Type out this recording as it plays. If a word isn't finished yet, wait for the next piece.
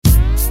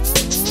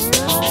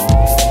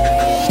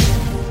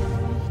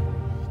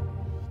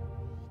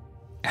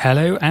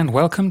Hello and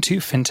welcome to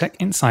FinTech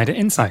Insider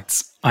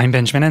Insights. I'm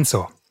Benjamin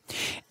Ensor.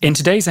 In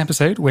today's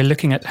episode, we're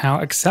looking at how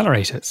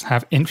accelerators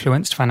have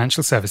influenced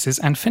financial services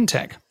and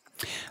FinTech.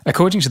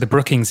 According to the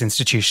Brookings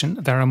Institution,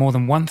 there are more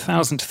than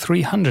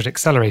 1,300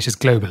 accelerators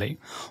globally,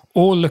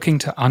 all looking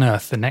to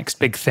unearth the next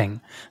big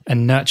thing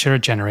and nurture a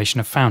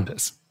generation of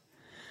founders.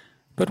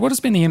 But what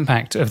has been the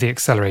impact of the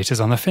accelerators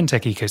on the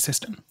FinTech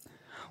ecosystem?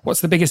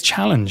 What's the biggest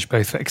challenge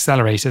both for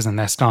accelerators and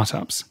their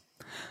startups?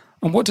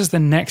 And what does the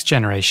next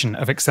generation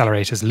of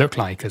accelerators look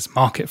like as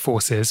market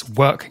forces,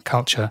 work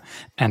culture,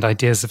 and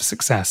ideas of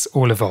success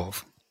all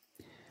evolve?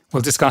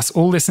 We'll discuss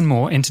all this and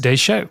more in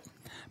today's show.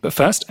 But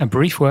first, a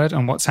brief word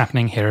on what's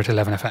happening here at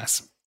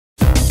 11FS.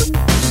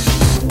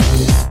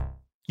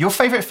 Your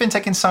favourite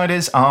FinTech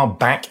insiders are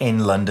back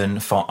in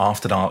London for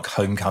After Dark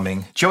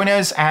Homecoming. Join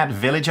us at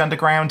Village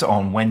Underground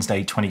on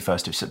Wednesday,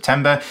 21st of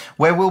September,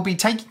 where we'll be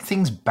taking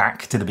things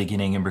back to the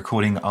beginning and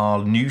recording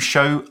our new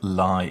show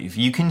live.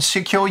 You can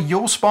secure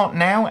your spot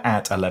now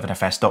at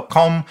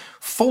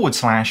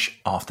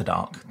 11fs.com/After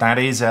Dark. That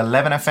is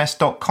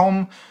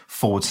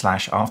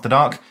 11fs.com/After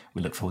Dark.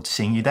 We look forward to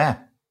seeing you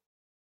there.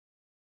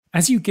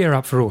 As you gear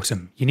up for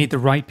autumn, you need the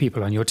right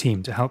people on your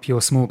team to help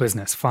your small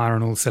business fire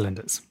on all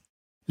cylinders.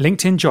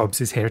 LinkedIn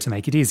Jobs is here to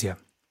make it easier.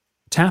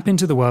 Tap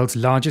into the world's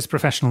largest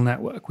professional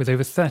network with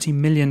over 30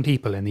 million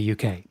people in the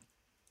UK.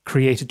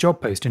 Create a job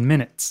post in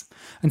minutes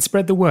and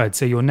spread the word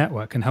so your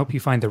network can help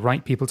you find the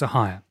right people to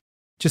hire.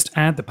 Just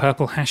add the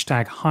purple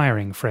hashtag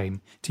hiring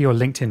frame to your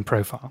LinkedIn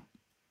profile.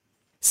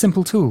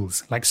 Simple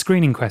tools like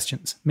screening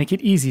questions make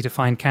it easy to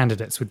find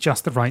candidates with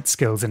just the right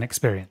skills and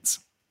experience.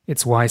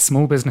 It's why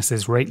small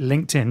businesses rate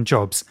LinkedIn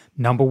Jobs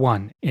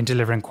 #1 in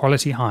delivering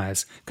quality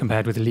hires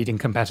compared with leading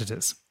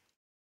competitors.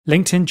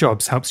 LinkedIn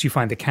Jobs helps you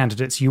find the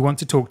candidates you want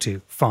to talk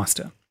to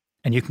faster,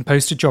 and you can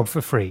post a job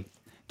for free.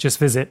 Just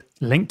visit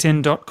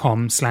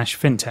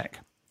linkedin.com/fintech.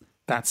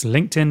 That's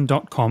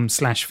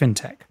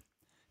linkedin.com/fintech.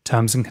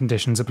 Terms and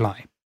conditions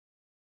apply.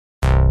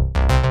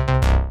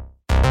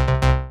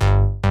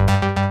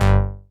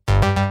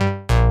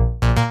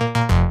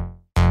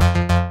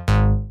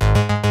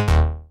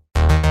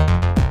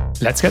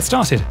 Let's get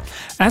started.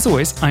 As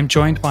always, I'm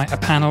joined by a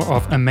panel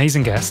of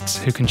amazing guests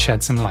who can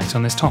shed some light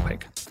on this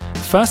topic.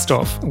 First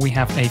off, we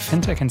have a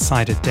FinTech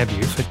Insider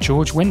debut for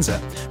George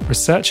Windsor,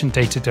 Research and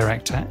Data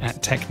Director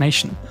at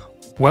TechNation.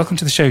 Welcome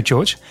to the show,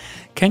 George.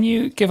 Can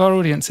you give our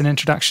audience an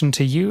introduction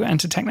to you and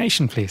to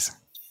TechNation, please?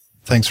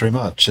 Thanks very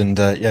much. And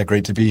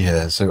great to be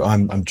here. So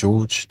I'm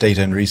George,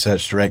 Data and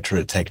Research Director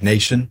at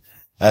TechNation.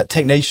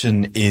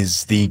 TechNation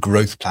is the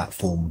growth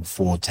platform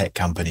for tech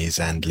companies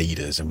and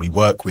leaders, and we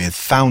work with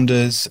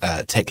founders,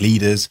 tech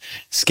leaders,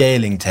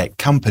 scaling tech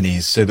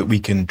companies so that we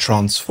can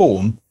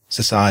transform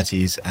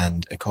societies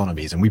and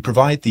economies. And we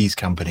provide these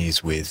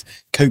companies with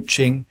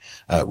coaching,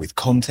 with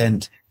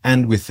content,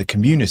 and with the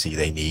community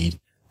they need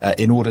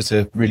in order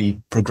to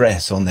really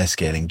progress on their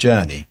scaling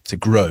journey, to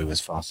grow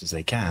as fast as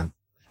they can.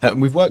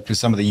 And we've worked with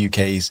some of the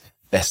UK's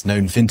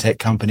best-known fintech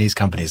companies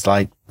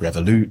like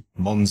Revolut,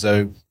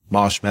 Monzo,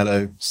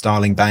 Marshmallow,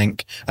 Starling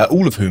Bank,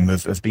 all of whom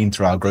have been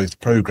through our growth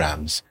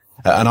programs.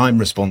 And I'm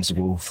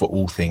responsible for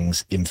all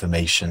things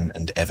information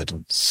and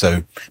evidence.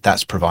 So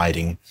that's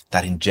providing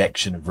that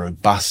injection of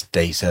robust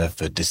data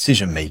for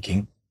decision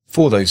making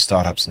for those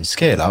startups and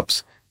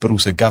scale-ups, but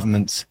also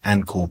governments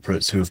and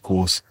corporates who, of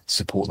course,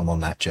 support them on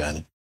that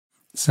journey.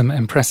 Some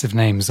impressive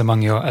names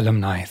among your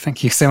alumni.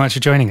 Thank you so much for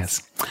joining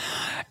us.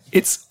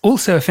 It's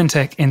also a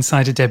FinTech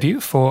Insider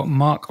debut for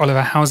Mark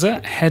Oliver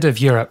Hauser, Head of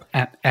Europe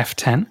at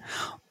F10.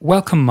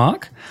 Welcome,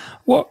 Mark.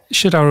 What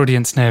should our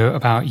audience know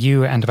about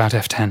you and about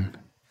F10?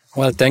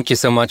 Well, thank you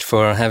so much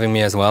for having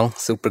me as well.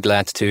 Super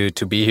glad to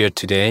be here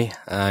today.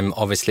 I'm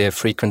obviously a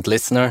frequent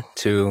listener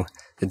to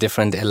the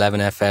different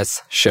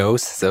 11FS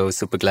shows, so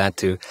super glad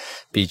to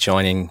be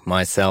joining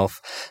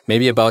myself.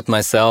 Maybe about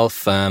myself,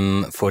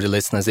 for the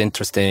listeners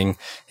interesting,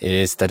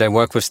 is that I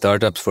work with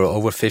startups for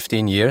over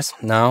 15 years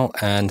now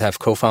and have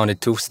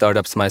co-founded 2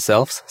 startups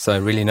myself. So I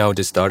really know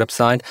the startup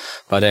side,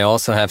 but I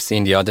also have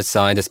seen the other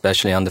side,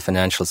 especially on the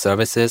financial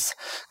services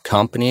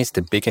companies,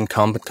 the big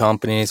incumbent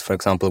companies. For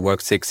example,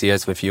 worked 6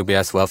 years with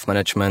UBS Wealth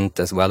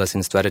Management as well as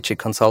in strategy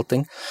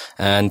consulting.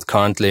 And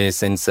currently,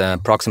 since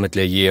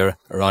approximately a year,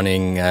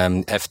 running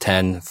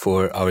F10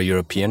 for our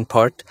European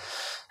part.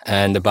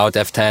 And about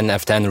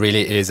F10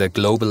 really is a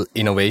global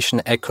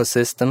innovation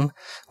ecosystem,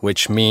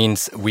 which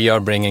means we are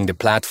bringing the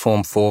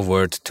platform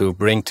forward to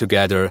bring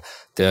together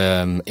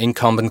the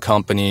incumbent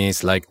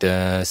companies like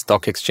the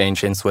stock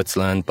exchange in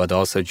Switzerland, but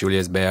also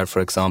Julius Baer,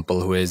 for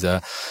example, who is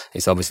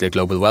obviously a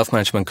global wealth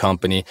management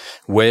company,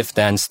 with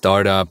then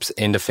startups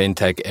in the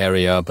fintech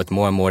area, but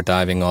more and more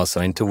diving also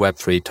into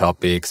Web3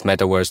 topics,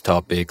 metaverse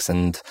topics,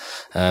 and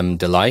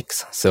the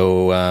likes.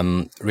 So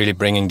really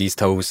bringing these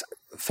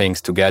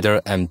things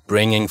together and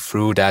bringing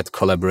through that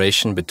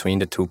collaboration between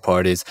the two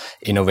parties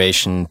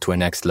innovation to a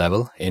next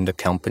level in the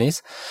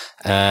companies.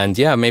 And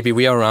maybe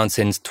we are around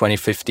since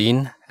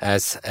 2015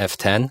 as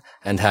F10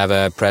 and have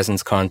a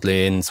presence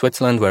currently in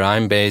Switzerland, where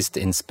I'm based,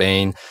 in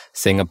Spain,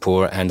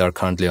 Singapore, and are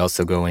currently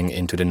also going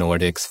into the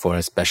Nordics for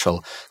a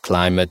special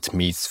climate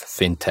meets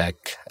fintech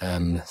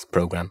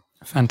program.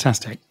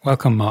 Fantastic.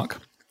 Welcome,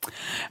 Mark.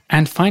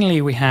 And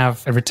finally, we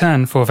have a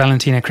return for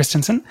Valentina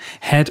Christensen,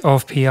 Head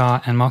of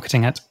PR and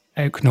Marketing at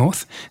Oak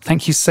North.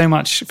 Thank you so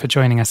much for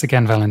joining us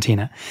again,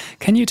 Valentina.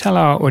 Can you tell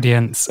our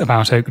audience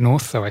about Oak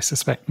North, though I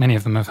suspect many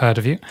of them have heard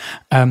of you,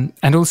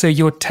 and also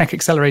your tech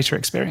accelerator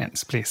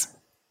experience, please?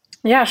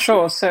 Yeah,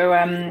 sure. So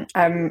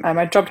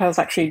my job title is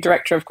actually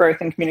Director of Growth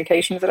and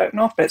Communications at Oak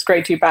North, but it's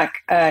great to be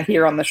back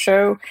here on the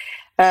show.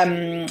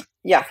 For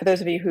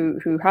those of you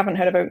who haven't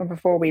heard of Oak North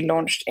before, we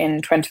launched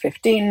in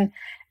 2015,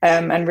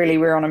 and really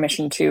we're on a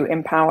mission to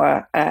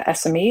empower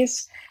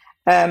SMEs.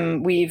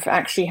 We've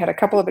actually had a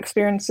couple of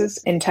experiences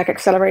in tech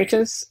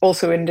accelerators.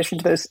 Also, in addition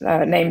to those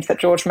names that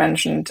George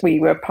mentioned, we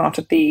were part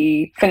of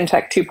the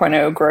fintech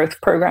 2.0 growth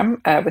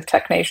program with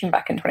TechNation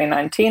back in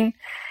 2019.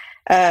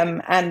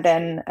 And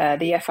then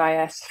the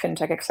FIS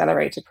fintech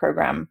accelerator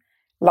program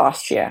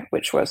last year,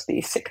 which was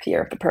the 6th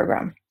year of the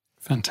program.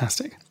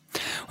 Fantastic.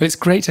 Well, it's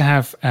great to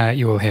have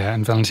you all here.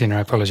 And Valentina,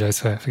 I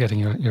apologize for getting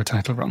your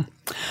title wrong.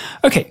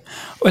 Okay,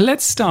 well,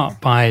 let's start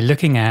by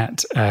looking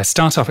at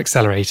startup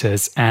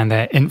accelerators and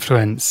their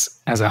influence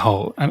as a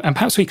whole. And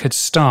perhaps we could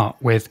start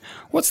with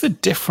what's the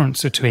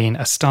difference between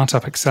a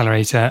startup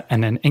accelerator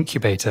and an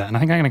incubator? And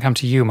I think I'm going to come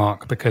to you,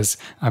 Mark, because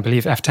I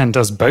believe F10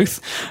 does both.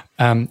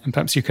 And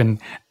perhaps you can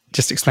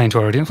just explain to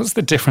our audience, what's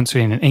the difference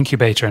between an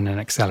incubator and an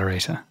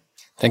accelerator?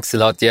 Thanks a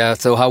lot. Yeah,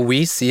 so how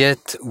we see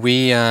it,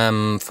 we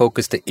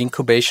focus the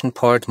incubation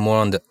part more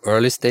on the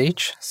early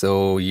stage.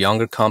 So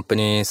younger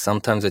companies,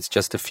 sometimes it's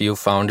just a few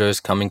founders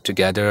coming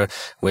together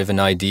with an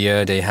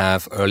idea they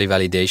have early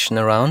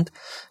validation around.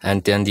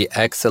 And then the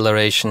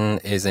acceleration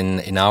is,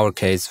 in our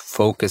case,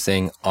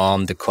 focusing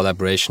on the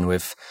collaboration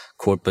with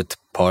corporate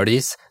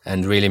parties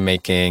and really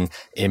making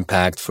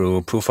impact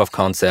through proof of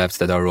concepts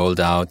that are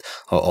rolled out,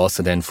 or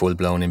also then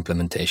full-blown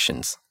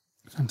implementations.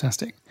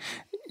 Fantastic.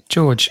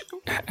 George,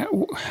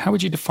 how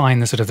would you define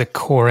the sort of the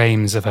core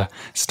aims of a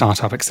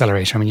startup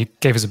accelerator? I mean, you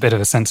gave us a bit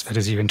of a sense of it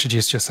as you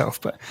introduced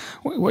yourself, but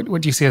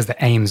what do you see as the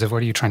aims of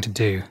what are you trying to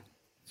do?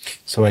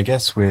 So I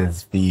guess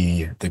with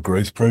the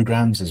growth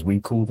programs, as we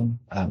call them,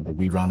 that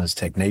we run as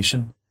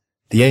TechNation,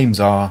 the aims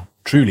are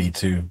truly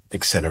to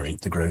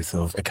accelerate the growth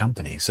of a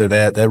company. So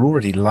they're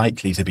already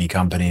likely to be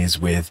companies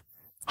with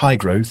high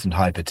growth and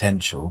high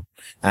potential.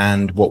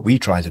 And what we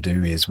try to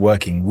do is,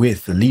 working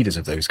with the leaders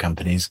of those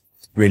companies,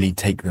 really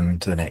take them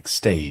to the next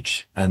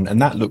stage. And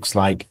that looks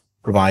like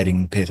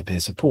providing peer-to-peer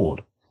support.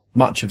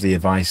 Much of the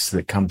advice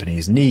that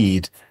companies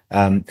need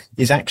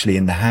is actually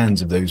in the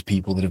hands of those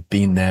people that have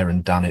been there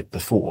and done it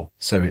before.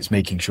 So it's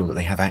making sure that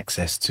they have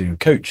access to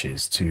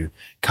coaches, to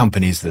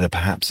companies that are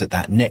perhaps at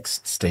that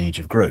next stage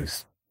of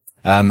growth.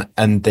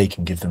 And they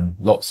can give them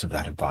lots of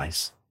that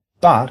advice.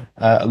 But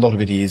a lot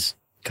of it is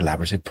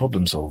collaborative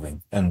problem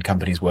solving and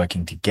companies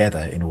working together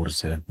in order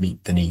to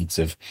meet the needs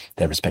of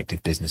their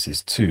respective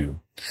businesses too.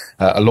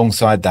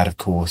 Alongside that, of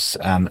course,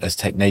 as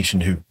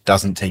TechNation, who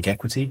doesn't take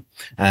equity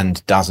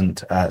and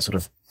doesn't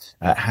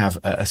have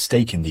a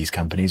stake in these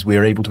companies, we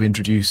are able to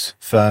introduce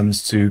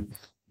firms to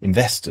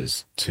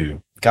investors,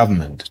 to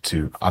government,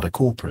 to other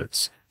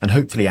corporates, and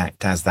hopefully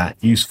act as that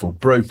useful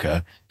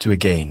broker to,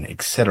 again,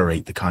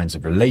 accelerate the kinds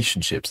of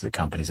relationships that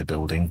companies are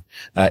building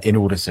in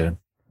order to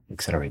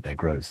accelerate their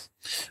growth.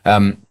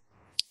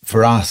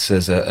 For us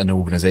as an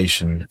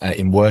organization,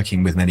 in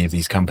working with many of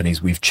these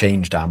companies, we've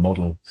changed our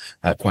model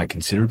quite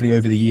considerably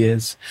over the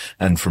years.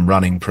 And from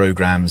running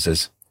programs,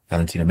 as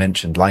Valentina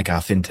mentioned, like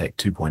our FinTech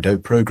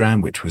 2.0 program,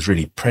 which was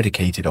really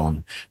predicated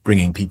on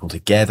bringing people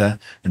together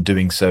and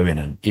doing so in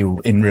an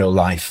in real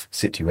life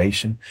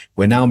situation,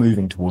 we're now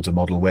moving towards a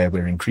model where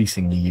we're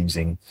increasingly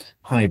using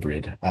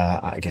hybrid,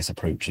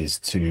 approaches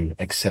to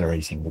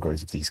accelerating the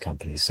growth of these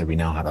companies. So we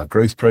now have our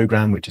growth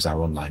program, which is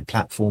our online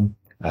platform,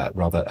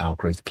 our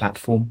growth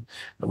platform,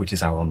 which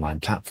is our online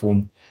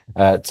platform,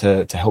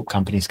 to help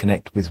companies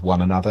connect with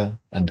one another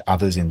and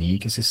others in the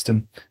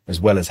ecosystem,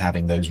 as well as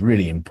having those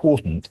really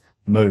important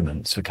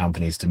moments for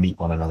companies to meet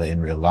one another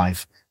in real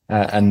life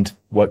and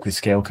work with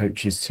scale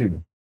coaches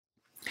too.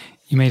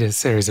 You made a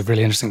series of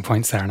really interesting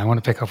points there, and I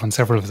want to pick up on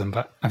several of them.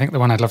 But I think the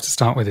one I'd love to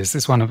start with is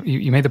this one of,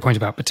 you made the point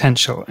about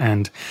potential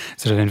and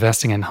sort of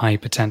investing in high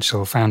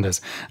potential founders.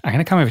 I'm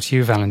going to come over to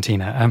you,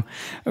 Valentina.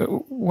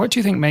 What do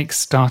you think makes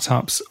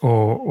startups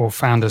or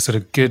founders sort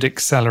of good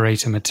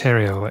accelerator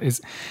material?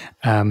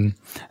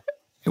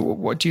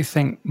 What do you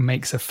think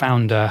makes a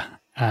founder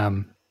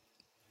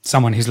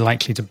someone who's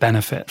likely to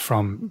benefit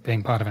from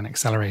being part of an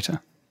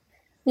accelerator?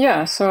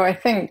 Yeah, so I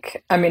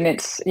think,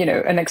 it's,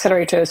 an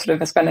accelerator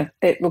sort of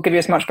it will give you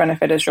as much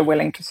benefit as you're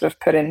willing to sort of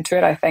put into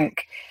it. I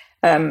think,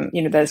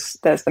 there's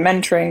the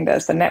mentoring,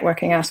 there's the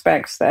networking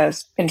aspects,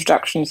 there's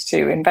introductions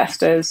to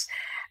investors.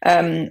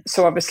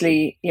 So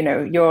obviously,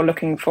 you're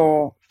looking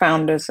for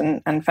founders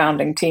and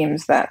founding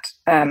teams that,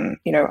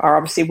 are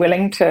obviously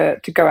willing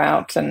to go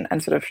out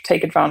and sort of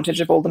take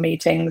advantage of all the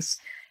meetings,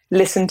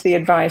 listen to the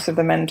advice of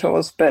the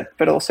mentors,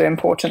 but also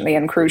importantly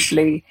and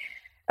crucially,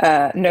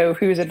 know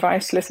whose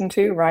advice to listen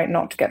to, right?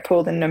 Not to get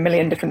pulled in a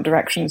million different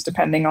directions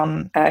depending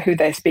on who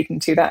they're speaking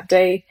to that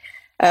day.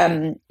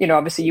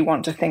 Obviously you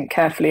want to think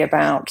carefully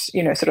about,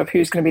 sort of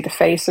who's going to be the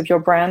face of your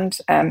brand.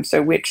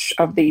 So which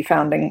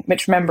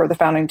member of the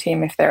founding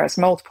team, if there is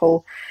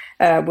multiple,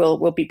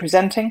 will be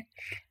presenting,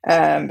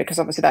 because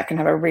obviously that can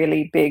have a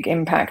really big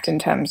impact in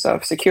terms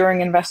of securing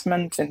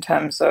investment, in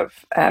terms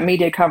of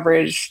media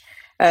coverage,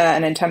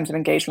 and in terms of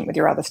engagement with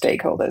your other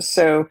stakeholders.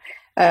 So,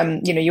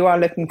 you are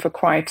looking for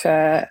quite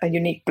a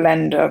unique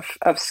blend of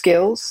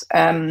skills.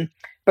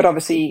 But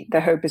obviously,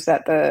 the hope is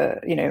that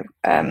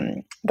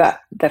that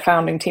the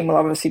founding team will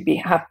obviously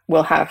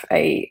have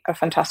a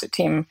fantastic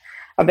team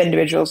of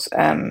individuals,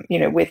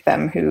 with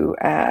them who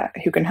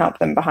can help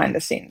them behind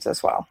the scenes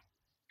as well.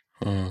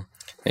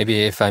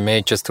 Maybe if I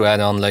may, just to add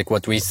on, like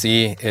what we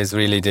see is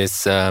really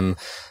this point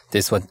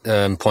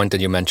that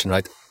you mentioned,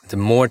 right? The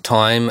more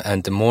time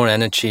and the more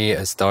energy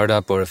a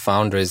startup or a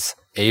founder is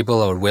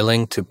able or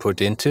willing to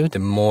put into, the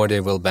more they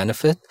will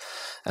benefit.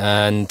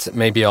 And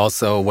maybe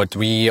also what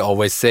we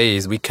always say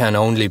is we can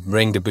only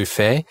bring the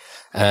buffet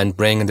and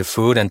bring the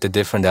food and the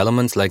different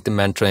elements like the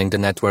mentoring, the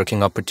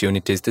networking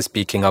opportunities, the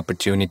speaking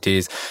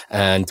opportunities,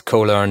 and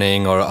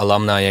co-learning or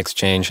alumni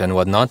exchange and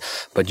whatnot.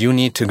 But you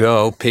need to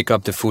go pick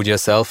up the food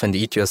yourself and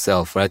eat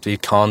yourself, right? We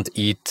can't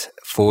eat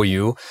for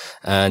you.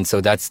 And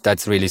so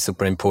that's really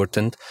super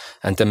important.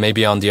 And then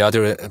maybe on the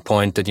other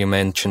point that you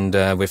mentioned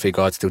with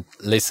regards to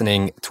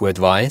listening to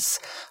advice,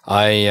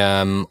 I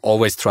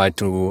always try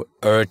to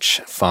urge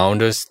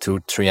founders to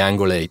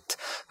triangulate,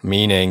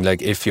 meaning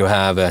like if you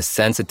have a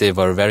sensitive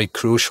or very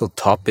crucial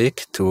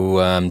topic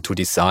to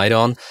decide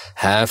on,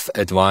 have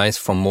advice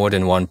from more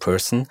than one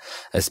person,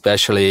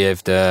 especially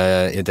if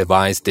the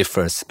advice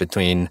differs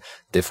between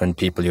different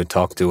people you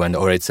talk to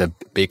or it's a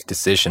big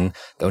decision.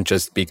 Don't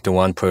just speak to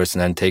one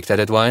person and take that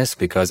advice,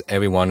 because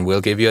everyone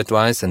will give you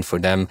advice, and for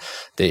them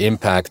the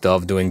impact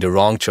of doing the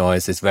wrong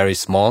choice is very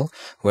small,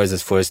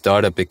 whereas for a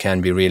startup it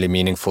can be really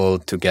meaningful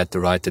to get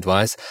the right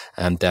advice.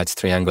 And that's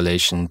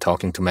triangulation,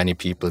 talking to many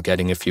people,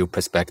 getting a few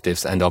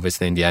perspectives, and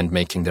obviously in the end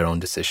making their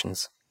own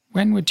decisions.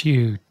 When would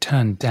you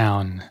turn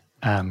down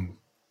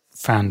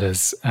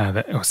founders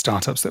or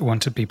startups that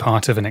want to be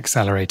part of an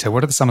accelerator?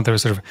 What are some of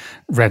those sort of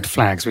red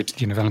flags? Which,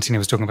 Valentina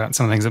was talking about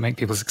some of the things that make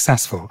people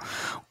successful.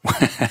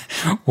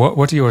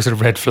 What are your sort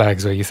of red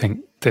flags where you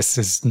think this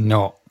is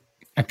not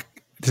a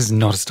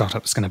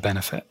startup that's going to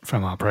benefit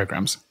from our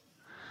programs?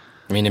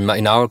 I mean,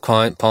 in our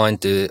point,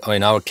 or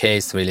in our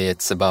case, really,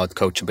 it's about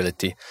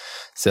coachability.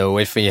 So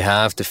if we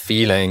have the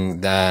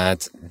feeling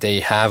that they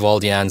have all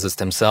the answers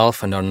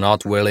themselves and are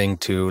not willing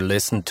to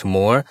listen to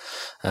more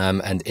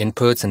and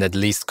inputs and at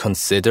least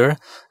consider,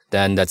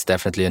 then that's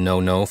definitely a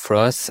no for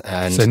us.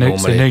 And so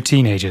no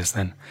teenagers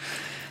then?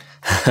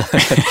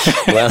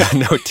 Well,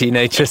 no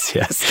teenagers,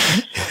 yes.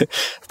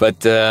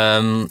 But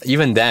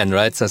even then,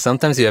 right? So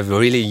sometimes you have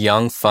really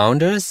young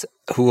founders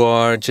who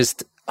are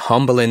just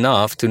humble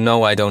enough to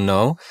know I don't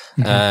know,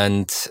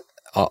 and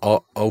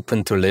are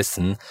open to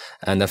listen.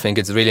 And I think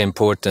it's really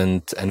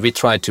important, and we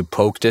try to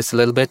poke this a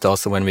little bit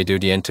also when we do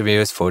the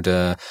interviews for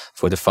the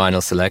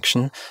final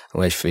selection,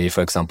 if we,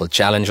 for example,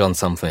 challenge on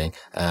something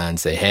and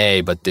say,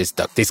 hey, but this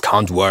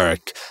can't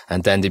work,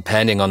 and then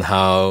depending on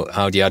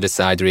how the other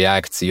side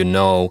reacts,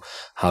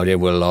 how they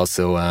will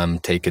also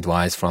take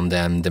advice from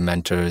them, the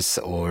mentors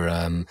or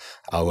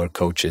our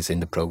coaches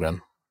in the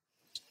program.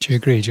 Do you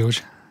agree,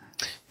 George?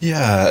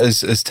 Yeah,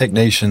 as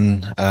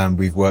TechNation,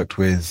 we've worked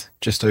with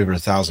just over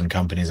 1,000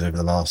 companies over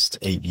the last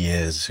 8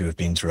 years who have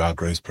been through our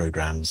growth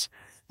programs.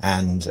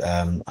 And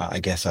I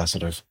guess our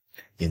sort of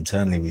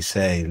internally we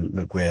say,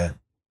 look, we're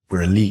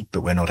elite,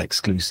 but we're not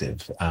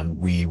exclusive.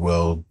 We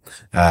will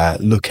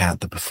look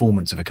at the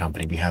performance of a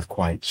company. We have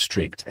quite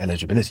strict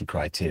eligibility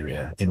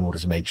criteria in order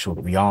to make sure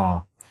that we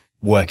are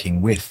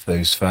working with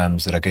those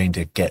firms that are going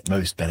to get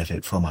most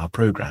benefit from our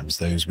programs,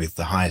 those with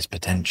the highest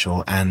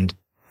potential, and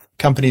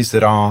companies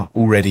that are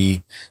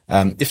already,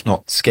 if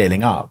not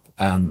scaling up,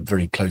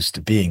 very close to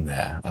being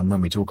there. And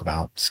when we talk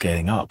about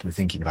scaling up, we're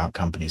thinking about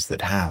companies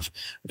that have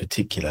a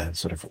particular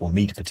sort of, or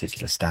meet a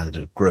particular standard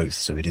of growth.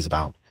 So it is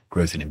about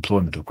growth in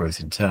employment or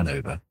growth in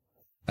turnover.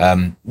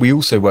 We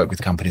also work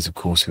with companies, of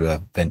course, who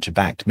are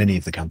venture-backed. Many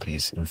of the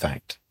companies, in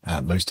fact,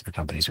 most of the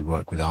companies we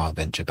work with are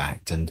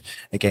venture-backed. And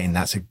again,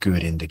 that's a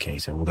good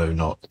indicator, although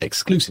not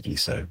exclusively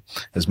so,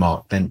 as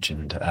Mark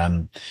mentioned.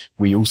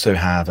 We also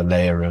have a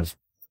layer of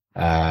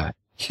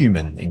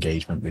human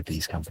engagement with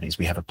these companies.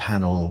 We have a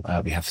panel,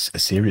 we have a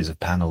series of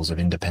panels of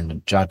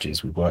independent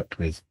judges. We've worked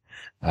with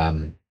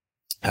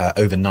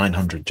over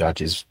 900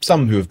 judges,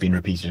 some who have been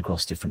repeated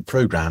across different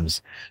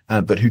programs,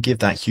 but who give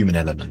that human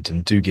element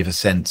and do give a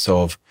sense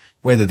of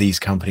whether these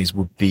companies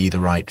would be the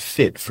right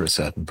fit for a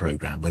certain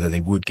program, whether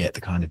they would get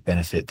the kind of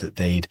benefit that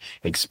they'd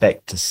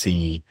expect to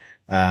see,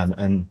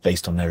 and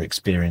based on their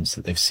experience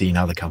that they've seen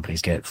other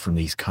companies get from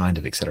these kind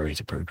of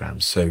accelerator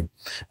programs. So,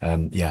 a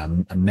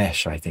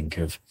mesh, I think,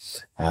 of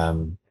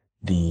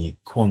the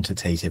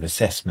quantitative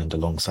assessment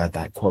alongside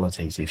that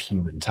qualitative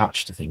human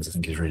touch to things, I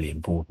think is really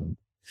important.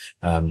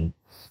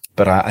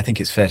 But I think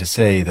it's fair to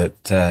say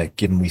that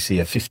given we see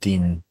a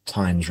 15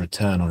 times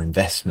return on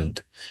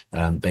investment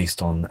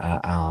based on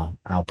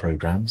our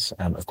programs,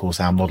 of course,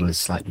 our model is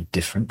slightly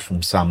different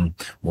from some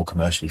more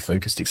commercially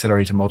focused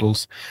accelerator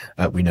models.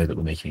 We know that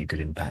we're making a good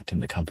impact,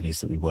 and the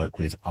companies that we work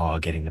with are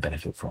getting the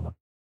benefit from it.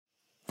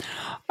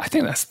 I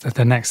think that's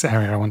the next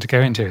area I want to go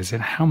into, is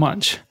in how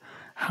much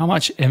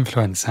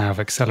influence have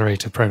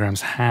accelerator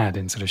programs had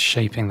in sort of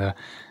shaping the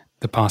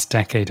past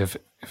decade of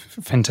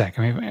fintech?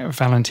 I mean,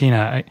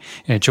 Valentina,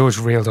 George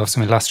reeled off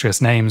some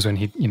illustrious names when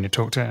he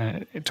talked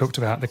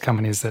about the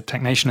companies that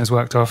TechNation has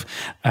worked off.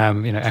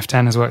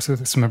 F10 has worked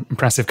with some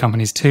impressive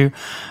companies too.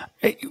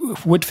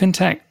 Would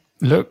fintech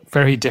look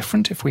very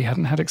different if we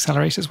hadn't had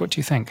accelerators? What do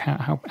you think?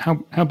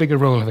 How big a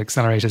role have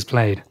accelerators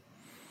played?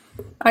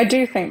 I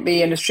do think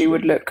the industry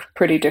would look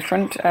pretty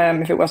different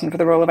if it wasn't for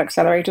the role of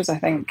accelerators. I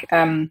think,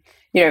 and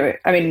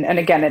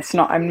again,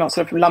 I'm not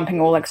sort of lumping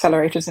all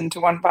accelerators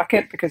into one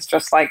bucket, because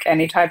just like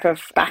any type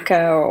of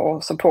backer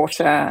or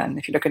supporter, and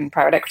if you look in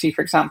private equity,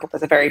 for example,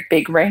 there's a very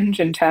big range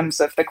in terms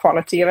of the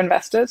quality of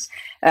investors,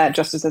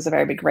 just as there's a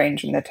very big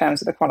range in the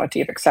terms of the quality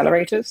of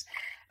accelerators.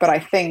 But I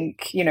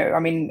think,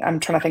 I'm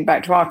trying to think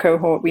back to our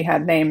cohort. We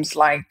had names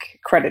like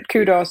Credit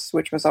Kudos,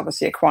 which was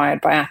obviously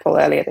acquired by Apple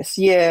earlier this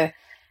year.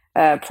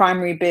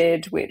 Primary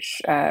Bid,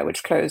 which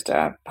closed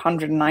a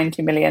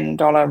 $190 million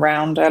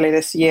round earlier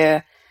this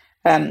year,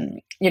 and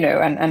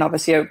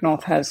obviously Oak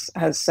North has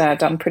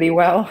done pretty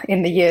well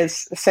in the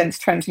years since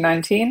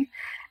 2019,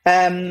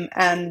 and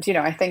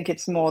I think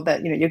it's more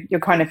that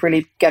you're kind of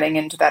really getting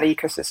into that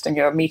ecosystem.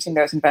 You're meeting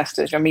those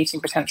investors, you're meeting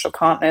potential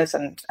partners,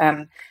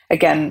 and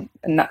again,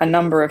 a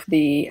number of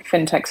the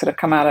fintechs that have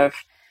come out of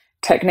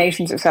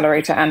TechNation's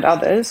accelerator and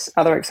other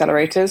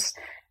accelerators.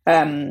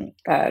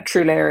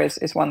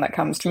 TrueLayer is one that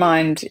comes to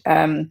mind.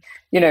 Are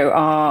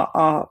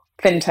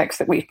fintechs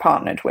that we've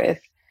partnered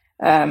with,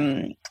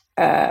 and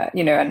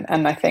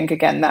I think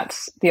again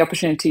that's the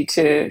opportunity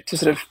to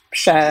sort of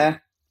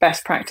share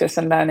best practice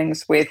and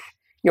learnings with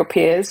your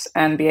peers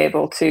and be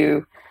able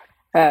to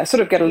sort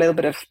of get a little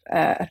bit of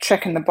a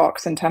check in the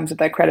box in terms of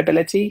their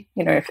credibility.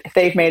 If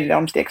they've made it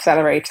onto the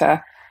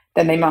accelerator,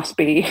 then they must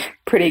be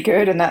pretty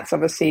good, and that's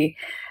obviously.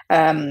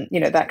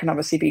 That can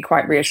obviously be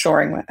quite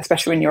reassuring,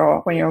 especially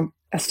when you're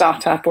a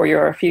startup or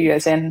you're a few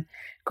years in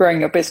growing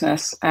your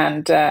business,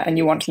 and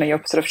you want to know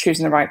you're sort of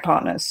choosing the right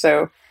partners.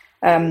 So,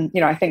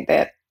 I think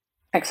that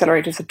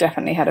accelerators have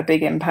definitely had a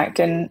big impact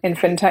in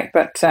fintech,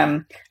 but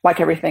like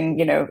everything,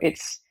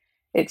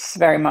 it's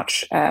very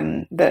much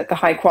the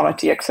high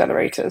quality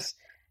accelerators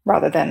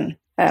rather than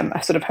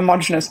a sort of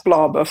homogenous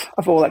blob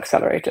of all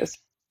accelerators.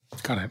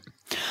 Got it.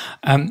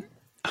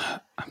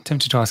 I'm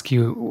tempted to ask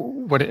you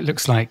what it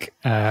looks like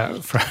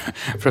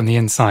from the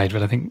inside,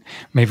 but I think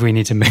maybe we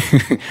need to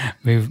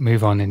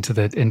move on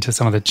into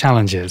some of the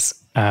challenges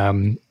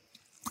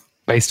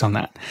based on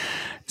that.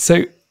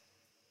 So,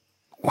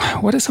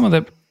 what are some of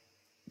the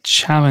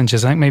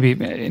challenges? I think maybe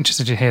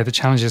interested to hear the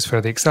challenges for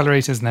the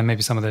accelerators, and then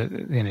maybe some of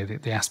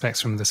the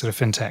aspects from the sort of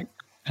fintech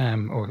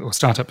or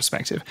startup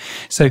perspective.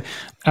 So,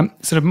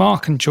 sort of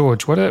Mark and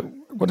George, what are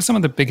some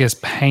of the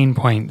biggest pain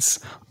points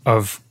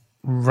of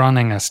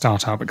running a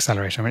startup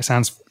accelerator? I mean, it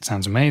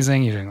sounds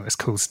amazing. You're doing all this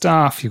cool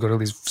stuff. You've got all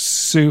these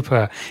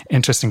super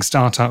interesting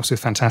startups with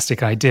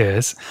fantastic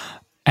ideas,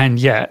 and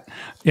yet,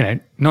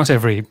 not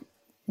every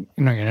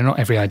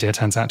idea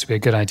turns out to be a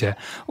good idea.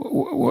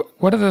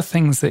 What are the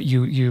things that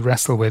you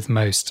wrestle with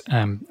most?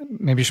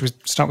 Maybe should we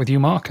start with you,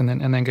 Mark, and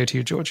then go to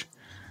you, George?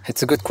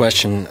 It's a good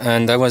question,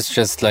 and I was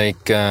just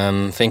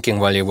thinking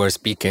while you were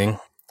speaking,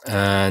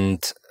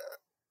 and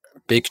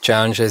big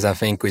challenges, I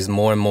think, is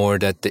more and more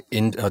that the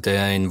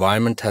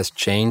environment has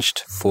changed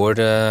for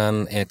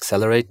the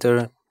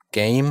accelerator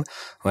game,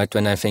 right?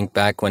 When I think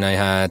back when I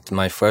had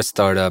my first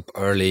startup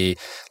early,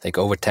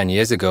 over 10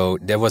 years ago,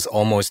 there was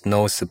almost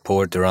no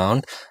support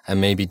around. And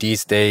maybe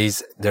these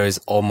days there is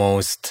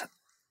almost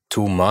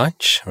too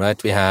much,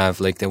 right? We have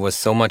there was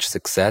so much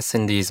success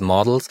in these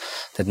models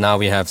that now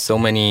we have so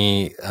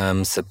many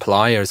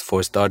suppliers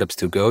for startups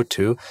to go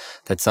to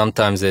that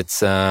sometimes it's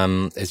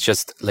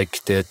just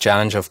the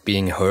challenge of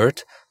being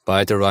heard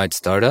by the right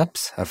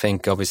startups. I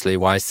think obviously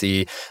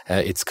YC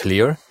it's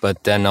clear,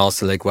 but then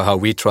also how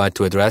we try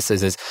to address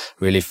this is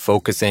really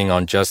focusing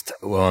on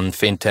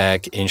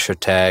fintech,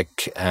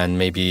 insurtech, and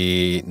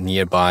maybe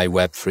nearby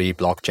Web3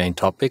 blockchain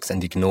topics,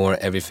 and ignore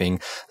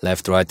everything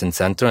left, right, and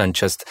center. And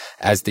just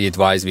as the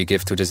advice we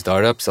give to the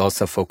startups,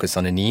 also focus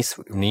on a niche.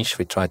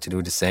 We try to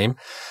do the same.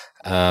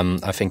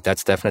 I think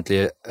that's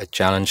definitely a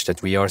challenge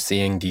that we are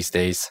seeing these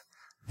days.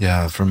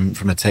 Yeah, from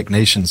a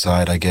TechNation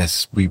side, I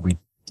guess we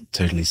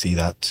totally see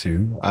that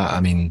too.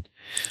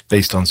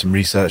 Based on some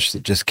research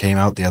that just came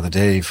out the other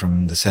day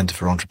from the Centre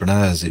for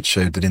Entrepreneurs, it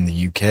showed that in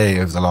the UK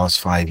over the last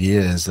 5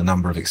 years, the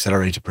number of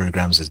accelerator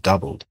programs has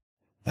doubled.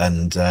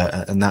 And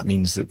that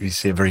means that we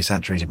see a very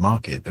saturated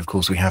market. Of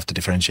course, we have to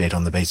differentiate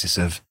on the basis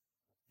of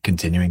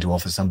continuing to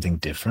offer something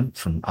different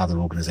from other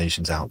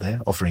organizations out there,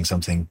 offering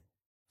something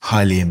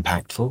highly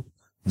impactful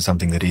and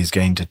something that is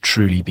going to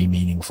truly be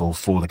meaningful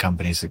for the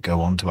companies that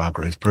go on to our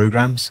growth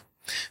programs.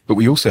 But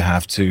we also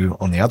have to,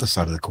 on the other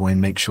side of the coin,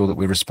 make sure that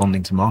we're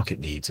responding to market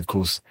needs. Of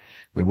course,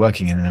 we're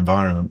working in an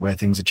environment where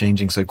things are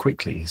changing so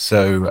quickly.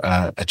 So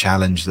a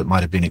challenge that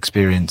might have been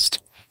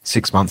experienced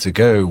 6 months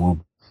ago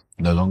will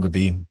no longer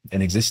be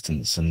in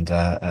existence,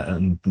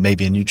 and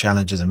maybe a new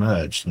challenge has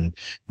emerged, and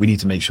we need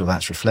to make sure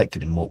that's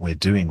reflected in what we're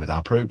doing with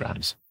our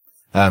programs.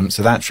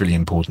 So that's really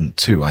important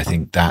too. I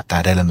think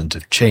that element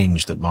of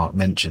change that Mark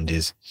mentioned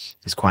is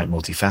quite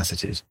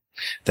multifaceted.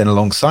 Then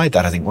alongside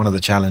that, I think one of the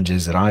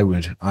challenges that I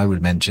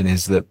would mention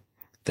is that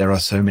there are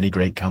so many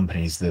great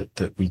companies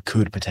that we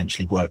could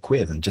potentially work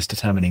with, and just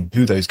determining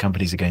who those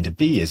companies are going to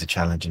be is a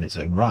challenge in its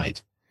own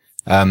right.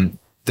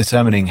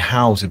 Determining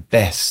how to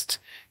best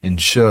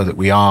ensure that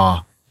we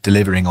are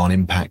delivering on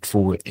impact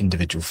for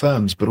individual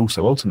firms, but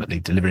also ultimately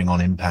delivering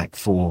on impact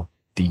for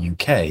the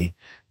UK,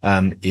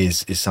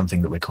 is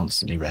something that we're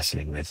constantly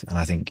wrestling with. And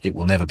I think it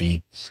will never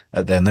be,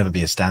 there'll never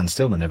be a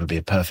standstill, there'll never be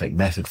a perfect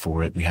method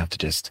for it. We have to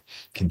just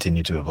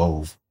continue to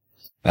evolve.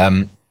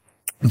 And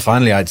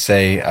finally, I'd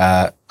say,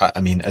 as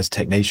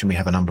TechNation, we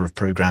have a number of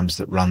programs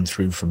that run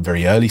through from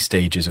very early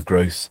stages of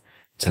growth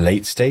to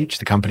late stage.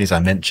 The companies I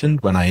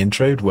mentioned when I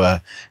introed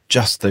were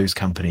just those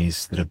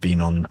companies that have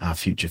been on our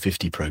Future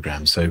 50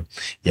 program. So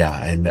yeah,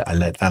 I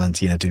let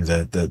Valentina do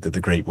the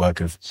great work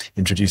of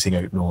introducing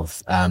Oak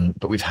North.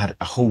 But we've had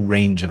a whole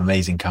range of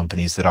amazing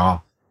companies that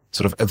are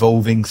sort of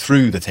evolving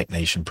through the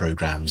TechNation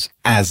programs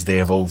as they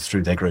evolve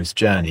through their growth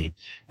journey.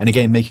 And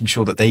again, making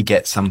sure that they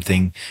get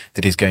something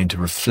that is going to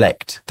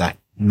reflect that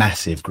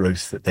massive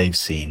growth that they've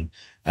seen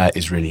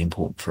is really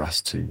important for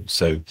us too.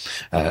 So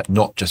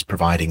not just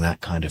providing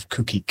that kind of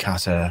cookie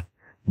cutter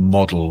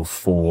model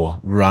for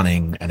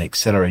running an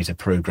accelerator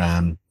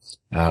program,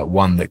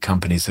 one that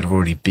companies that have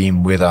already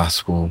been with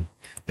us will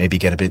maybe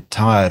get a bit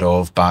tired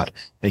of, but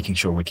making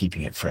sure we're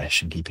keeping it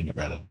fresh and keeping it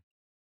relevant.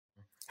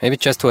 Maybe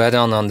just to add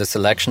on the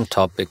selection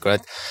topic,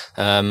 right?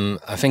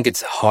 I think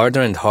it's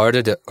harder and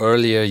harder the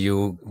earlier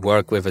you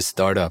work with a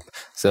startup.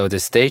 So the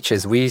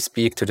stages we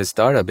speak to the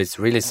startup, it's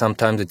really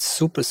sometimes it's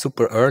super,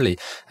 super early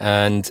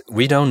and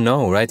we don't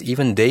know, right?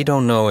 Even they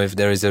don't know if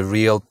there is a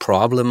real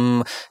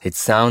problem. It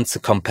sounds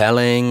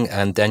compelling.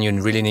 And then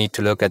you really need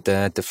to look at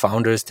the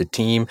founders, the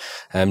team.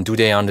 Do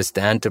they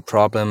understand the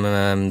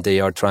problem they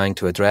are trying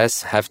to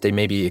address? Have they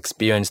maybe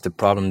experienced the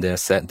problem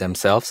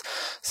themselves?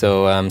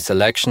 So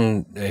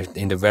selection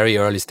in the very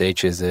early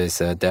stages is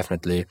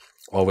definitely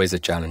always a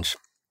challenge.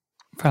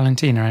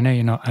 Valentina, I know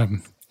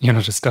you're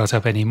not a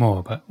startup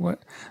anymore, but what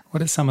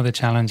are some of the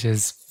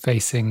challenges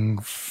facing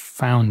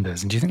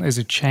founders? And do you think those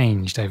have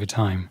changed over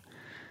time?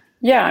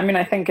 Yeah, I mean,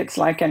 I think it's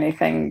like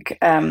anything,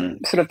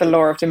 sort of the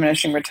law of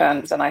diminishing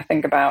returns. And I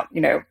think about,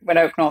 when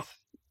Oak North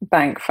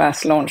Bank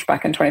first launched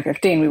back in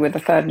 2015, we were the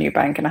third new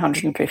bank in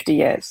 150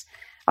 years.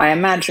 I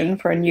imagine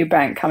for a new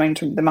bank coming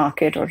to the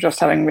market or just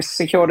having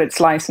secured its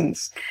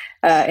license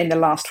in the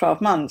last 12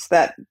 months,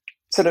 that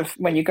sort of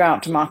when you go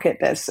out to market,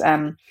 there's,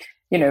 not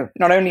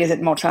only is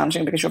it more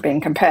challenging because you're being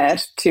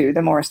compared to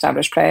the more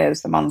established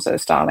players, the Monzo,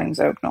 Starlings,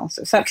 Oak North,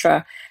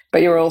 etc.,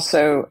 but you're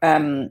also,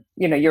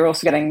 you're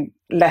also getting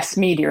less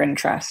media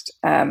interest,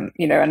 and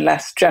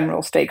less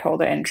general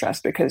stakeholder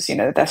interest because,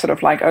 they're sort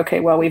of like, okay,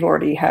 well, we've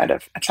already heard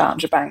of a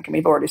challenger bank and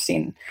we've already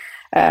seen,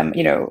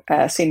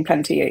 seen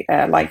plenty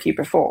like you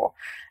before.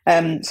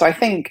 So I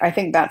think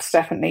that's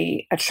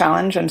definitely a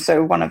challenge. And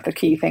so one of the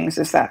key things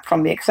is that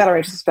from the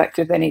accelerator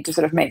perspective, they need to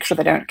sort of make sure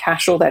they don't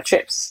cash all their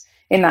chips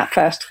in that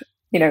first,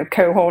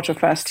 cohort or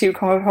first two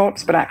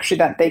cohorts, but actually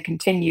that they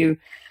continue,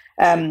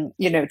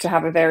 to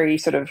have a very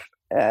sort of,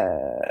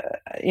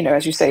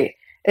 as you say,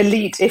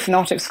 elite, if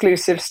not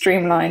exclusive,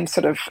 streamlined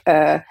sort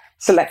of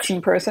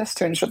selection process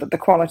to ensure that the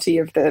quality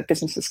of the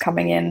businesses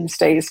coming in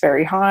stays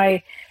very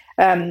high.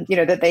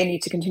 That they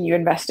need to continue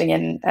investing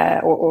in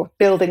or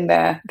building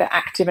their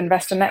active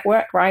investor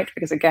network, right?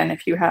 Because again,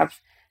 if you have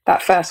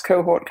that first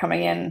cohort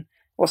coming in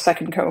or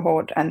second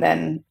cohort, and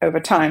then over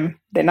time,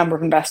 the number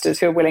of investors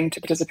who are willing to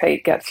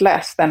participate gets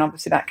less, then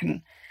obviously that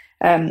can,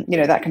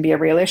 that can be a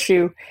real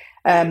issue.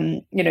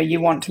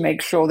 You want to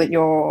make sure that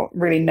you're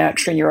really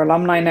nurturing your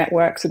alumni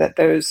network so that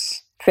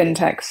those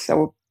fintechs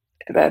or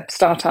the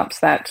startups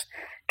that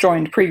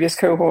joined previous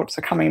cohorts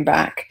are coming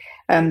back.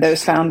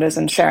 Those founders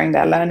and sharing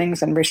their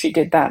learnings, and Rishi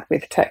did that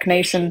with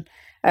TechNation,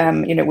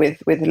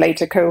 with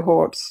later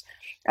cohorts.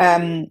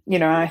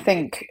 I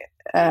think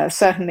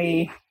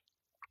certainly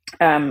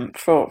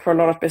for a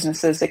lot of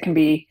businesses, it can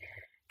be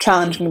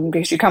challenging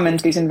because you come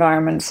into these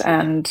environments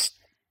and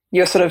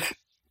you're sort of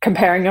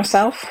comparing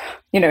yourself,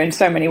 in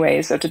so many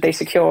ways. So did they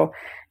secure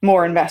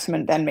more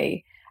investment than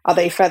me? Are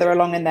they further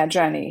along in their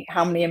journey?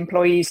 How many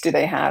employees do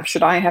they have?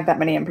 Should I have that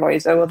many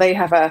employees? Oh, well, they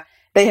have a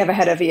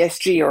head of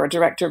ESG or a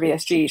director of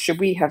ESG. Should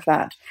we have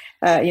that?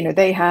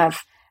 They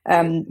have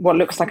what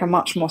looks like a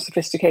much more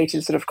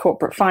sophisticated sort of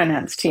corporate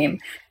finance team.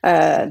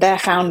 Their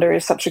founder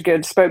is such a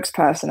good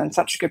spokesperson and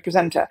such a good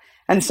presenter,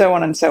 and so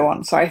on and so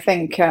on. So I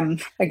think,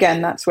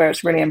 again, that's where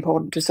it's really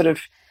important to sort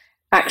of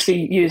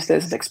actually use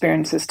those as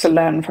experiences to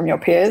learn from your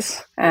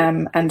peers,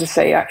 and to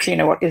say,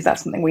 actually, what, is that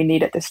something we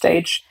need at this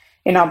stage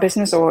in our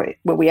business, or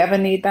will we ever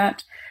need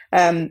that?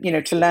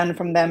 To learn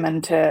from them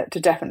and to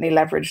definitely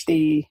leverage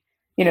the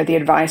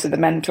advice of the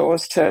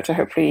mentors to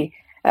hopefully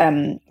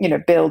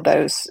build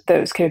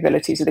those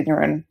capabilities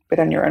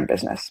within your own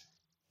business.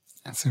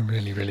 That's a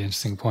really, really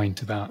interesting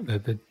point about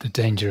the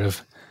danger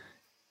of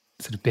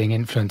sort of being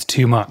influenced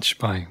too much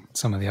by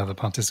some of the other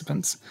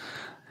participants.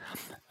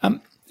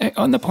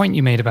 On the point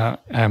you made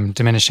about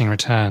diminishing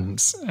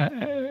returns,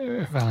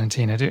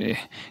 Valentina,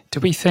 do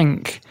we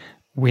think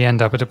we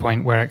end up at a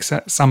point where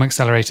some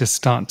accelerators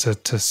start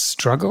to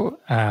struggle?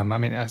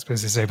 I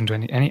suppose this is open to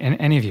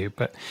any of you,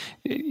 but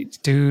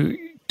do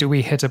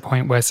we hit a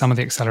point where some of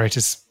the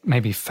accelerators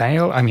maybe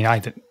fail? I mean,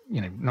 either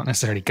not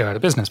necessarily go out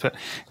of business, but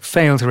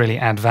fail to really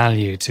add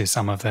value to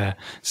some of their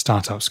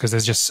startups because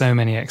there's just so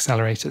many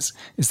accelerators.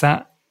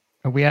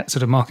 Are we at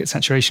sort of market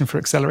saturation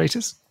for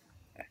accelerators?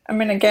 I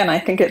mean, again, I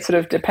think it sort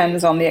of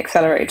depends on the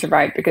accelerator,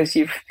 right? Because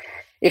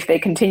if they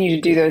continue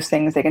to do those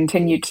things, they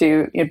continue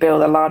to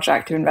build a large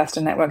active investor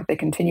network, they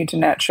continue to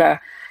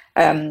nurture,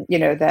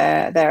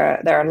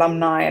 their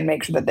alumni and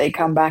make sure that they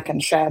come back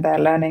and share their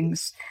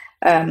learnings.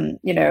 Then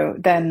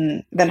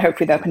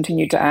hopefully they'll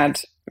continue to add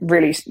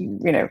really,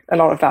 a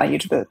lot of value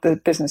to the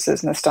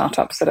businesses and the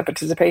startups that are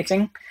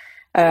participating.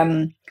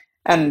 And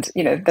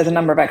there's a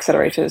number of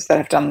accelerators that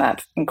have done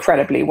that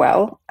incredibly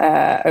well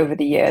over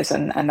the years,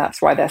 and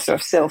that's why they're sort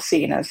of still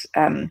seen as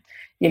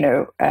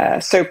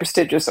so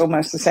prestigious,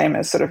 almost the same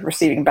as sort of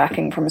receiving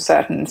backing from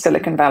certain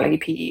Silicon Valley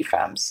PE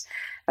firms.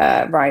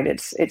 Right?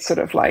 It's sort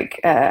of like,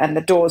 and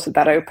the doors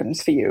that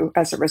opens for you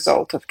as a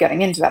result of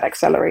getting into that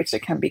accelerator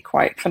can be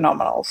quite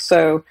phenomenal.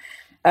 So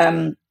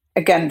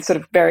again, sort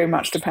of very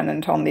much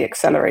dependent on the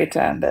accelerator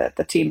and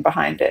the team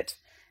behind it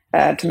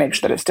to make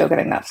sure that it's still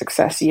getting that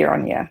success year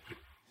on year.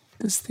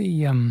 Does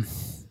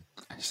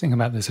I just think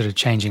about the sort of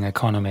changing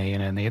economy,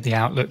 and the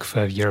outlook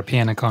for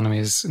European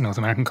economies, North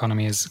American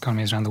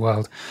economies around the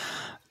world.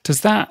 Does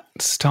that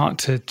start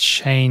to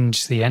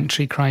change the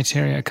entry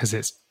criteria? Because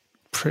it's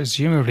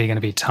presumably going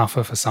to be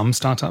tougher for some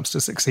startups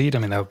to succeed. I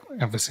mean,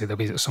 there'll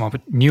be some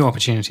new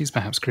opportunities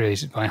perhaps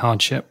created by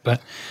hardship,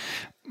 but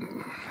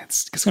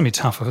it's going to be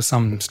tougher for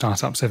some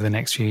startups over the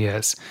next few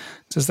years.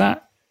 Does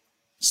that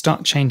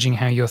start changing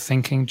how you're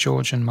thinking,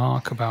 George and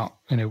Mark, about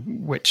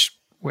which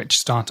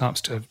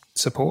startups to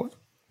support?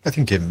 I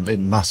think it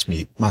must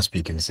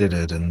be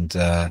considered, and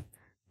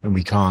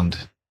we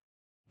can't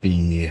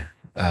be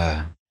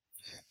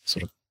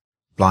sort of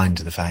blind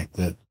to the fact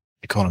that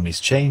economies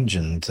change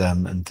and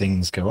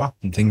things go up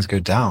and things go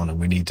down, and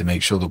we need to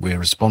make sure that we're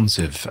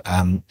responsive.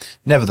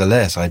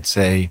 Nevertheless, I'd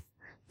say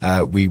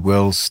we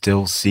will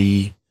still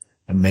see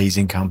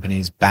amazing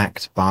companies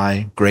backed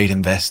by great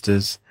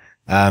investors,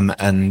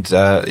 and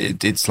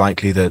it's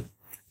likely that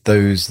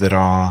those that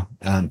are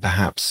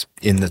perhaps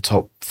in the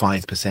top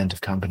 5%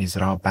 of companies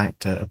that are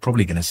backed are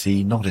probably going to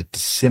see not a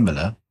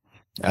dissimilar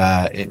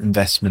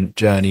investment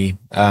journey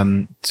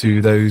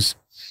to those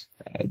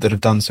that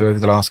have done so over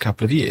the last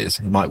couple of years.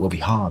 It might well be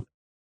hard.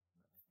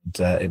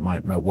 It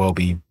might well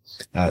be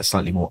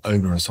slightly more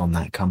onerous on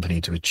that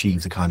company to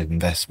achieve the kind of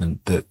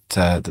investment that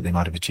they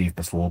might have achieved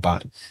before,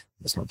 but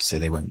that's not to say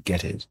they won't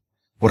get it.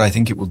 What I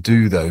think it will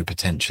do, though,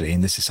 potentially,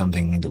 and this is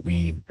something that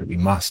we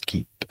must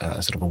keep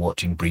sort of a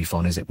watching brief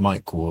on, is it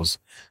might cause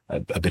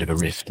a bit of a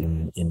rift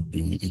in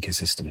the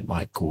ecosystem. It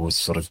might cause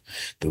sort of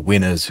the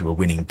winners who are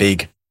winning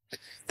big,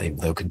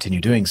 they'll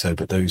continue doing so,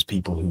 but those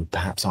people who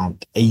perhaps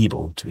aren't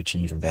able to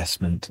achieve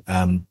investment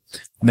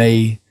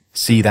may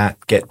see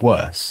that get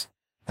worse.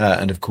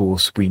 And of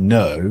course, we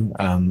know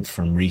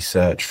from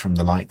research from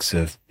the likes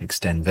of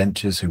Extend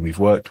Ventures, who we've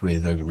worked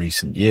with over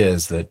recent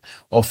years, that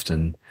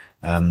often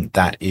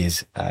that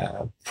is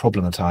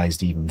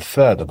problematized even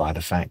further by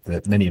the fact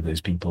that many of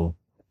those people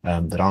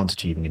that aren't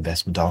achieving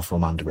investment are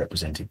from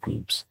underrepresented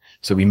groups.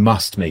 So we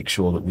must make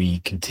sure that we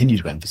continue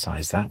to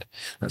emphasize that.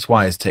 That's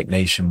why as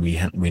TechNation,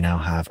 we now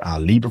have our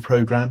Libra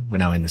program. We're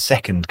now in the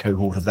second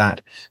cohort of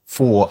that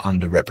for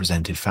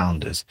underrepresented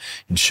founders,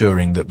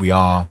 ensuring that we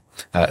are,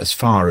 as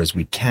far as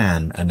we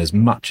can and as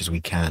much as we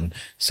can,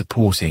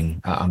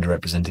 supporting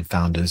underrepresented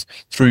founders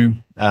through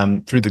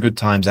the good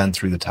times and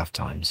through the tough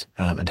times,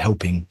 and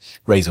helping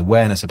raise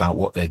awareness about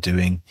what they're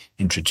doing,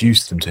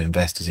 introduce them to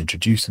investors,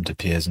 introduce them to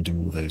peers, and do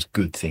all those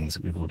good things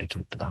that we've already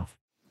talked about.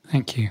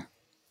 Thank you.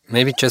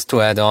 Maybe just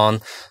to add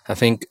on, I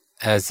think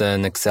as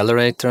an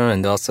accelerator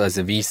and also as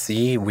a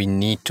VC, we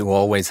need to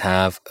always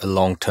have a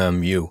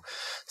long-term view.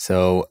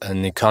 So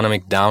an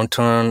economic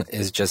downturn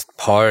is just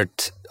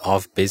part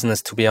of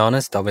business, to be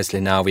honest.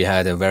 Obviously, now we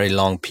had a very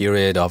long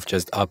period of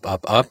just up.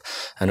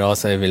 And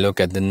also, if we look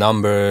at the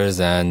numbers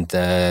and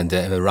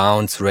the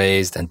rounds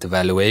raised and the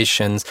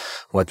valuations,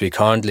 what we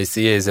currently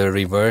see is a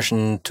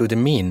reversion to the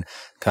mean,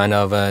 kind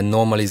of a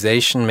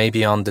normalization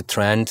maybe on the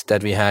trend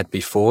that we had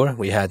before.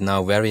 We had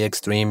now very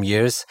extreme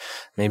years,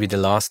 maybe the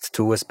last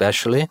two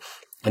especially.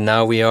 And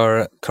now we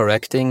are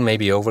correcting,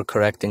 maybe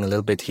overcorrecting a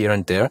little bit here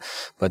and there.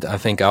 But I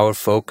think our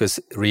focus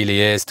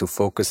really is to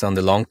focus on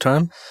the long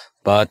term,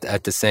 but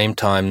at the same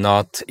time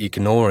not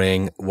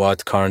ignoring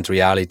what current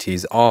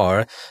realities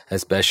are,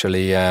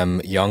 especially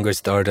younger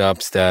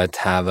startups that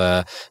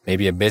have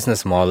maybe a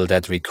business model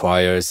that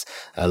requires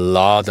a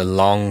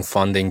long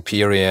funding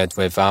period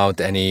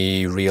without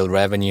any real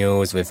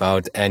revenues,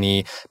 without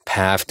any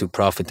path to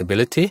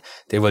profitability.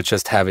 They will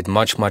just have it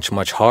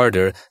much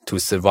harder to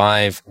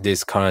survive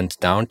this current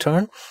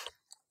downturn.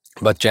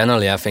 But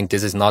generally, I think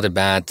this is not a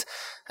bad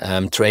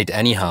trade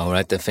anyhow,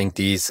 right? I think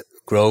these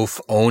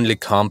growth-only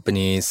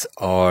companies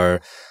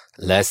are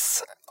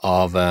less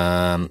of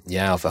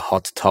a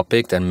hot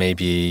topic than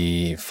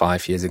maybe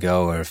 5 years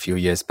ago or a few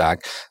years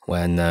back,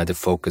 when the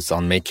focus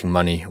on making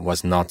money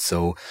was not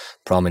so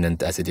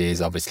prominent as it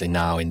is obviously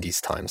now in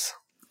these times.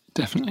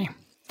 Definitely.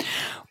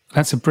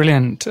 That's a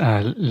brilliant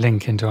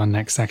link into our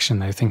next section,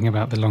 though, thinking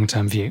about the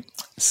long-term view.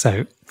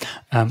 So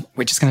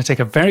we're just going to take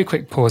a very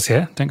quick pause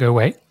here. Don't go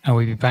away. I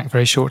will be back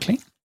very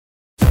shortly.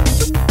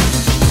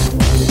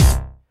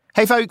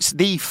 Hey folks,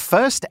 the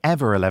first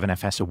ever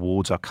 11FS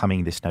Awards are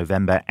coming this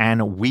November,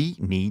 and we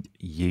need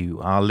you,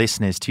 our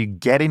listeners, to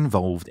get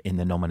involved in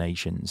the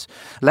nominations.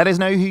 Let us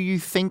know who you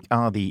think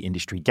are the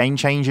industry game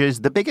changers,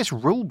 the biggest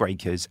rule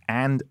breakers,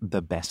 and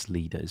the best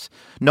leaders.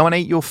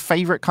 Nominate your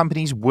favorite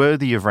companies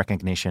worthy of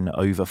recognition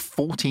over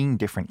 14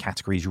 different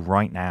categories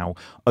right now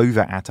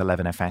over at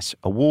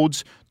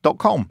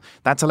 11fsawards.com.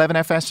 That's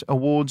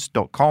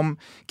 11fsawards.com.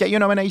 Get your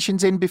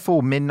nominations in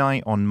before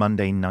midnight on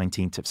Monday,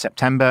 19th of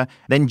September.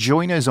 Then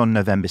join us on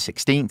November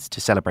 16th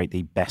to celebrate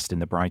the best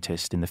and the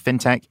brightest in the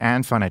fintech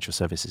and financial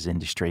services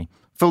industry.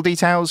 Full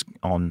details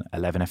on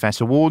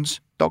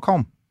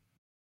 11fsawards.com.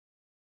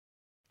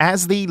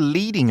 As the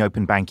leading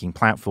open banking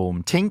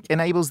platform, Tink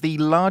enables the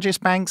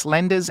largest banks,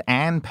 lenders,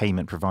 and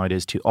payment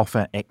providers to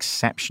offer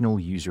exceptional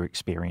user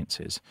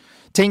experiences.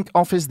 Tink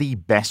offers the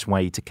best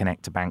way to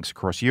connect to banks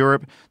across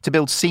Europe to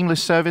build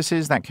seamless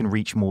services that can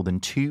reach more than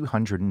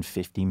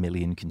 250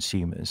 million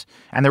consumers.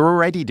 And they're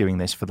already doing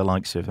this for the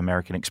likes of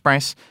American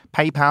Express,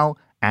 PayPal,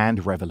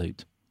 and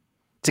Revolut.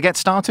 To get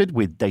started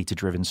with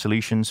data-driven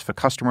solutions for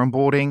customer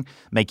onboarding,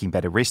 making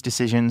better risk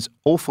decisions,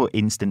 or for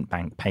instant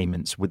bank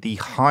payments with the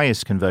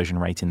highest conversion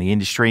rate in the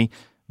industry,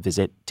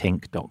 visit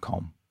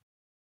tink.com.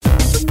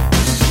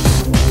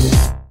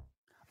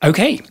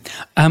 Okay,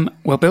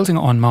 well, building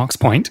on Mark's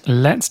point,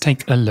 let's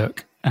take a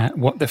look at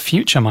what the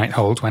future might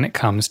hold when it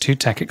comes to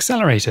tech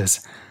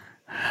accelerators.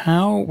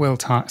 How will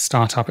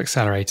startup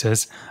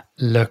accelerators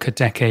look a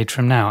decade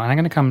from now? And I'm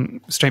going to come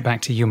straight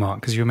back to you,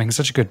 Mark, because you were making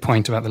such a good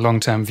point about the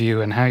long-term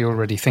view and how you're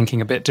already thinking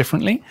a bit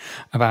differently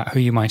about who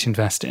you might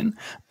invest in.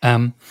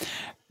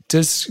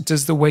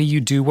 Does the way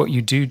you do what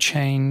you do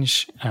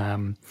change?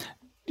 Does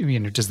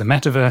the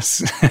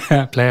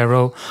metaverse play a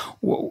role?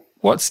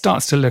 What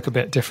starts to look a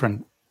bit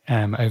different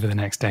over the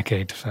next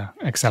decade for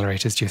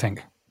accelerators, do you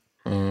think?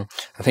 I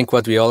think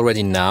what we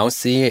already now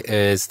see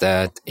is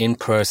that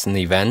in-person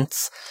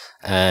events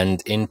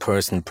and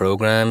in-person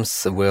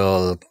programs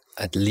will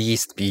at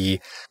least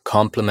be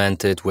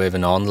complemented with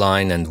an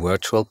online and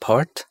virtual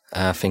part.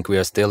 I think we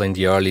are still in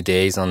the early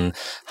days on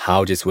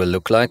how this will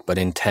look like, but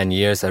in 10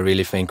 years, I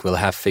really think we'll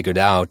have figured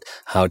out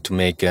how to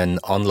make an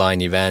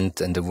online event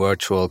and the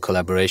virtual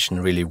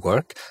collaboration really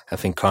work. I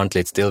think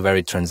currently it's still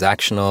very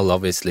transactional.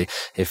 Obviously,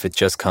 if it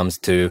just comes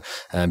to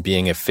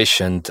being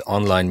efficient,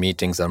 online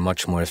meetings are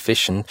much more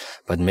efficient,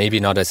 but maybe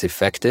not as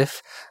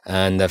effective.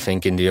 And I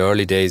think in the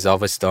early days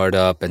of a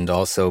startup and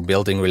also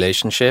building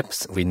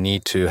relationships, we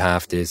need to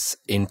have this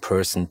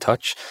in-person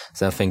touch.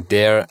 So I think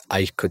there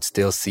I could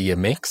still see a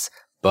mix,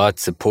 but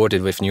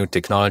supported with new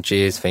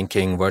technologies,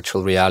 thinking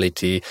virtual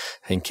reality,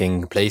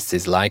 thinking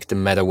places like the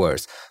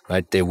metaverse,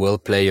 right? They will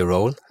play a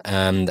role.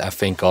 And I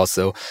think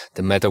also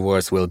the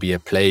metaverse will be a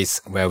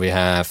place where we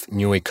have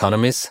new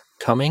economies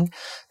coming.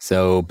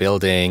 So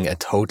building a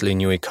totally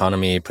new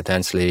economy,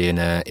 potentially in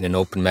an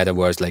open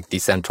metaverse like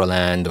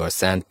Decentraland or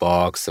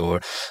Sandbox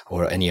or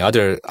any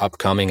other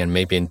upcoming and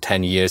maybe in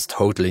 10 years,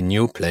 totally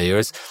new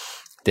players.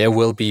 There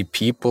will be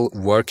people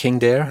working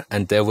there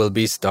and there will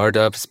be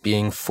startups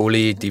being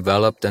fully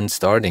developed and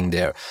starting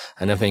there.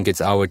 And I think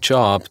it's our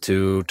job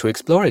to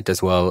explore it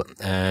as well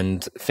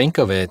and think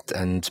of it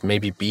and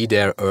maybe be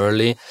there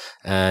early.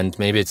 And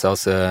maybe it's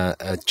also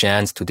a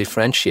chance to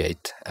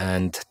differentiate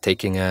and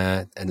taking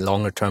a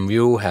longer term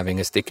view, having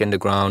a stick in the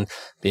ground,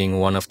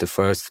 being one of the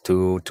first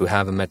to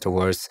have a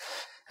metaverse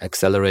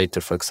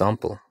accelerator, for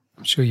example.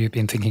 I'm sure you've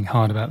been thinking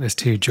hard about this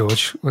too,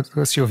 George.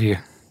 What's your view?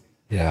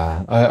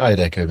 Yeah, I'd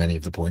echo many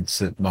of the points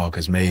that Mark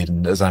has made.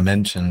 And as I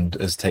mentioned,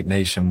 as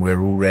Technation,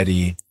 we're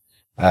already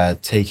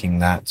taking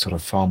that sort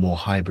of far more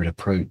hybrid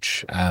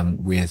approach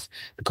with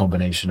the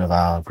combination of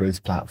our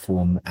growth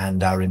platform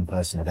and our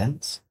in-person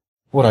events.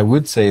 What I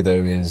would say,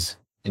 though, is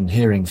in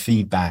hearing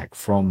feedback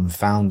from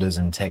founders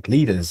and tech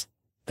leaders,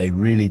 they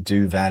really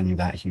do value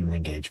that human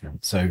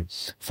engagement. So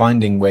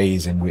finding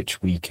ways in which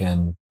we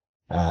can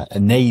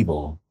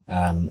enable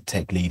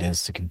tech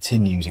leaders to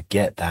continue to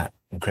get that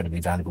incredibly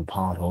valuable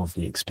part of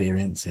the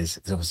experience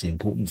is obviously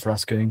important for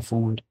us going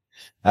forward.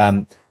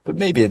 But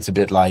maybe it's a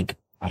bit like,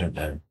 I don't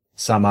know,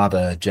 some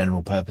other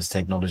general purpose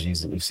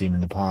technologies that we've seen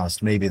in the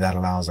past, maybe that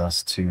allows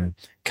us to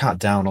cut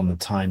down on the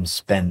time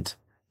spent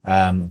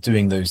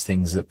doing those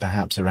things that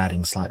perhaps are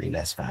adding slightly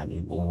less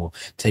value or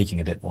taking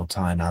a bit more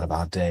time out of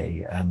our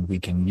day. And we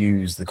can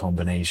use the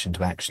combination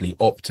to actually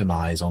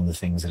optimize on the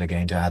things that are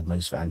going to add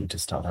most value to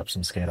startups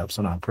and scale-ups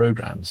on our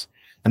programs.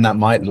 And that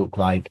might look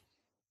like,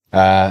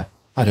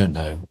 I don't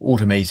know,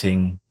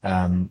 automating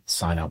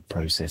sign-up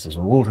processes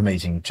or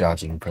automating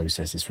judging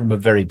processes from a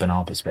very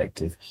banal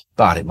perspective,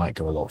 but it might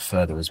go a lot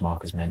further, as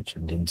Mark has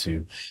mentioned,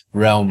 into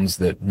realms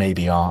that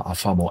maybe are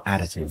far more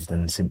additive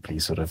than simply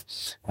sort of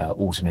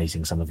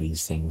automating some of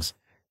these things.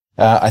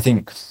 I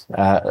think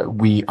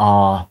we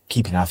are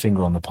keeping our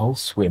finger on the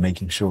pulse. We're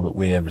making sure that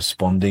we're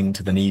responding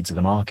to the needs of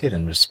the market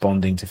and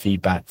responding to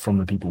feedback from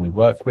the people we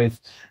work with.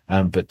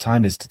 But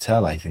time is to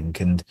tell, I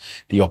think, and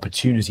the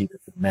opportunity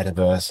that the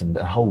metaverse and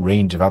a whole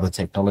range of other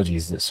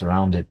technologies that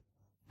surround it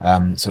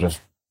sort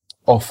of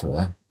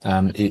offer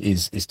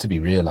is to be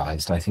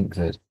realized. I think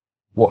that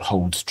what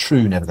holds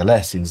true,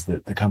 nevertheless, is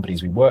that the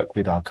companies we work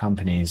with are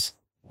companies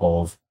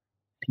of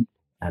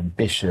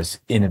ambitious,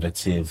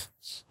 innovative,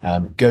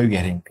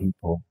 go-getting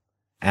people.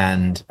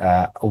 And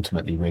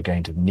ultimately, we're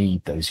going to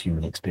need those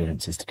human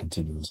experiences to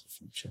continue into the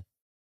future.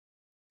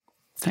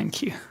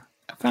 Thank you.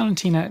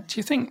 Valentina, do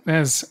you think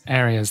there's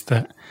areas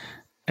that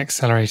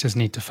accelerators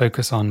need to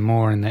focus on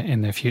more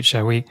in the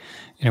future? We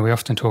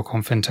often talk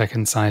on FinTech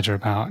Insider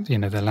about,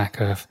 the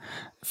lack of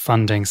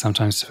funding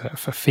sometimes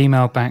for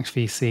female-backed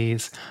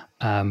VCs.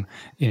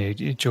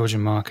 George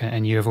and Mark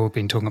and you have all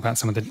been talking about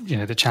some of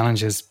the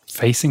challenges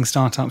facing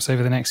startups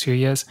over the next few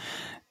years.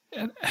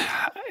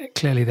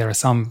 Clearly, there are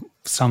some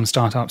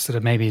startups that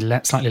are maybe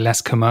slightly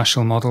less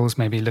commercial models,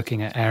 maybe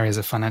looking at areas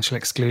of financial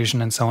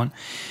exclusion and so on.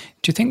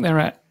 Do you think there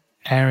are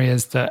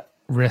areas that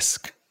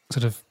risk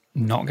sort of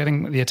not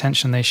getting the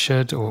attention they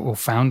should, or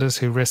founders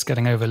who risk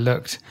getting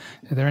overlooked?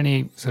 Are there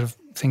any sort of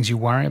things you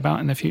worry about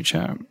in the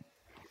future?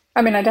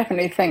 I mean, I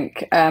definitely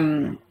think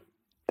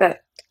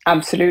that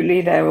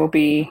absolutely there will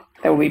be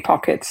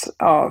pockets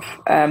of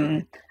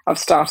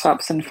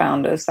startups and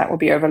founders that will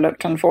be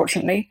overlooked,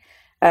 unfortunately.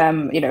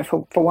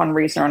 For one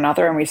reason or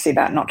another, and we see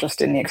that not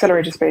just in the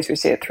accelerator space, we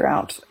see it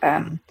throughout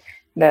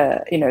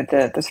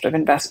the sort of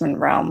investment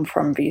realm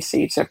from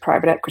VC to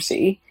private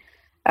equity.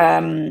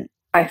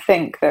 I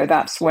think, though,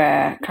 that's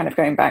where, kind of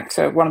going back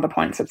to one of the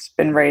points that's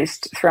been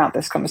raised throughout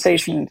this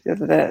conversation,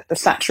 the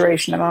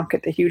saturation of the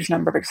market, the huge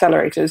number of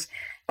accelerators,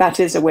 that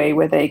is a way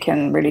where they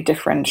can really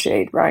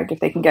differentiate, right? If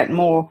they can get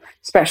more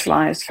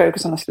specialized,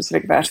 focus on a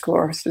specific vertical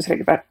or a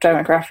specific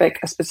demographic,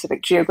 a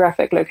specific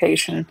geographic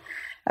location,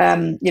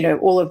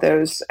 all of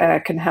those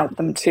can help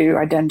them to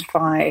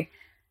identify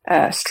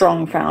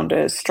strong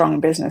founders,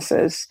 strong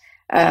businesses,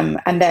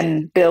 and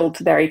then build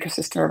their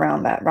ecosystem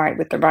around that, right,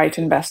 with the right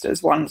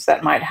investors, ones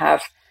that might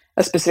have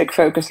a specific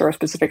focus or a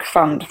specific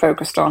fund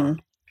focused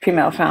on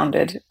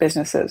female-founded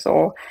businesses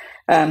or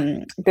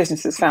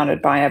businesses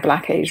founded by a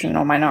Black, Asian,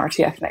 or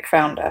minority ethnic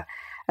founder,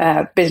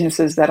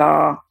 businesses that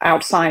are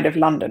outside of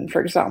London,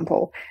 for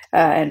example,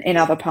 and in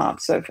other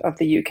parts of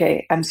the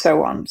UK, and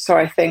so on. So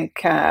I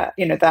think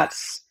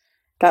that's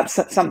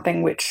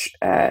something which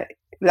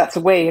that's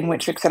a way in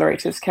which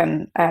accelerators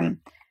can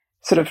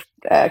sort of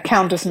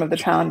counter some of the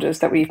challenges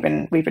that we've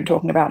been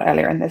talking about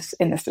earlier in this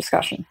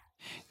discussion.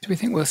 Do we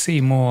think we'll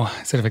see more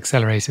sort of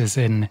accelerators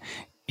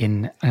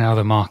in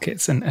other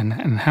markets, and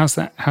how's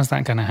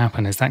that going to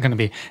happen? Is that going to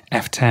be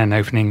F10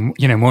 opening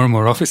more and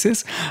more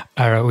offices?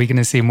 Or are we going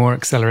to see more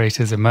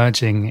accelerators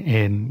emerging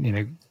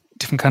in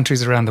different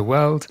countries around the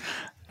world?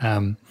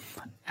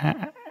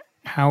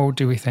 How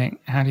do you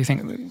think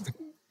the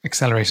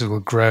accelerators will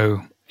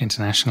grow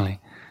internationally?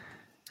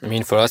 I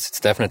mean, for us,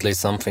 it's definitely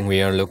something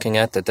we are looking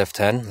at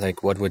F10,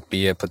 like what would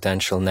be a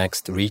potential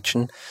next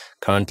region.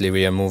 Currently,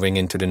 we are moving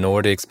into the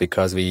Nordics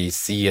because we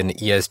see an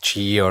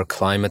ESG or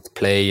climate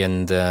play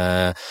and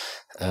a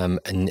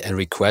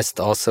request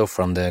also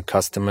from the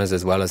customers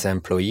as well as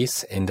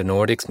employees in the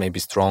Nordics,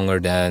 maybe stronger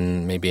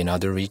than maybe in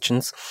other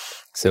regions.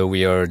 So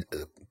we are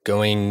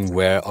going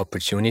where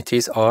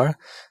opportunities are.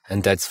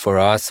 And that's for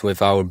us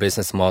with our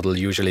business model,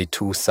 usually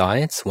two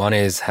sides. One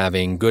is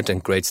having good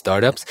and great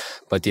startups,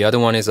 but the other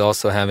one is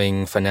also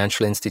having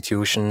financial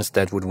institutions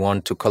that would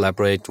want to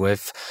collaborate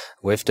with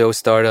those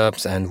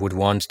startups and would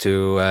want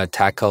to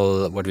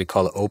tackle what we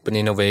call open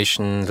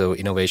innovation, so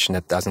innovation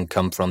that doesn't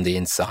come from the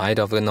inside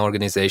of an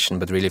organization,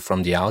 but really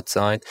from the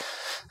outside.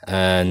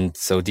 And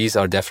so these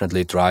are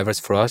definitely drivers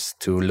for us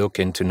to look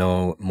into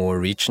know more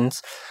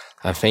regions.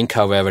 I think,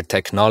 however,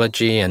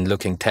 technology and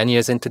looking 10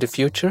 years into the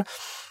future,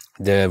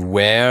 the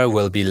where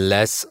will be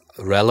less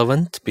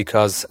relevant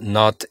because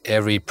not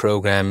every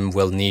program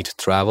will need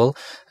travel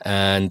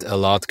and a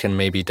lot can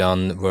maybe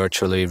done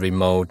virtually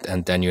remote,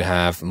 and then you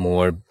have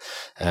more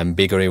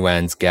bigger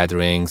events,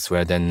 gatherings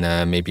where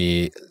then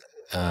maybe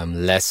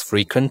less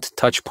frequent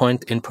touch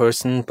point in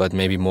person, but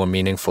maybe more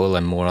meaningful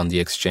and more on the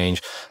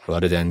exchange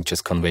rather than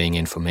just conveying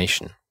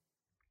information.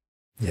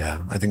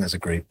 Yeah, I think that's a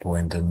great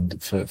point.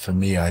 And for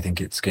me, I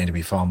think it's going to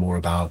be far more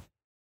about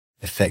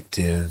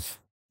effective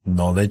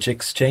knowledge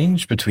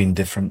exchange between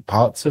different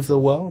parts of the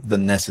world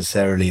than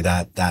necessarily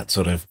that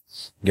sort of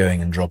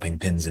going and dropping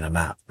pins in a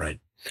map, right?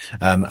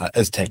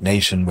 As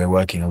TechNation, we're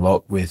working a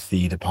lot with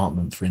the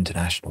Department for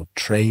International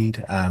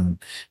Trade,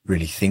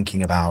 really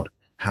thinking about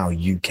how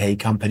UK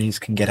companies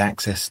can get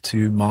access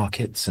to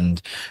markets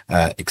and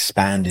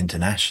expand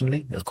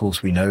internationally. Of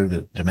course, we know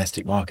that the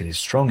domestic market is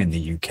strong in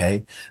the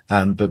UK,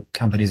 but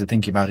companies are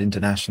thinking about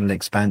international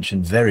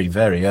expansion very,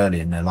 very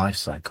early in their life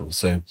cycle.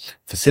 So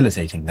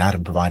facilitating that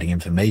and providing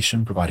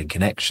information, providing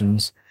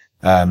connections,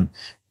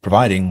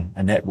 providing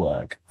a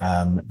network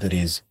that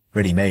is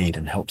ready-made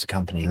and helps a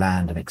company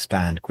land and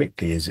expand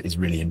quickly is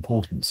really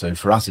important. So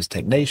for us as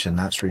TechNation,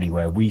 that's really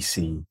where we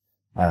see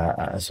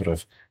a sort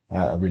of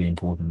a really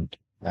important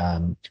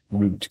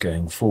route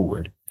going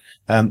forward.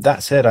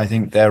 That said, I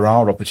think there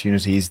are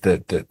opportunities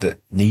that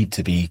need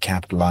to be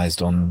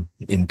capitalized on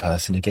in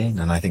person again,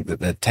 and I think that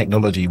the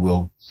technology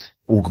will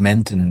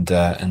augment and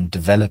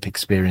develop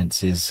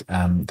experiences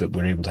that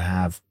we're able to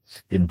have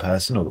in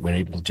person, or that we're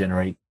able to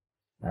generate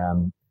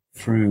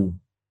through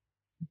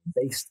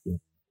based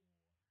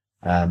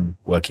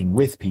working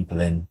with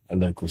people in a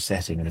local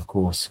setting. And of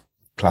course,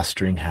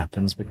 clustering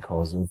happens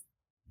because of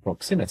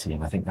proximity,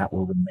 and I think that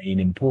will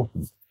remain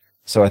important.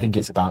 So I think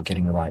it's about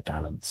getting the right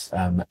balance.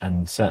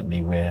 And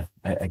certainly we're,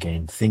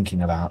 again,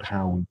 thinking about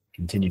how we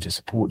continue to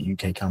support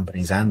UK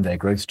companies and their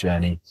growth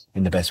journey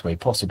in the best way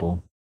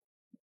possible.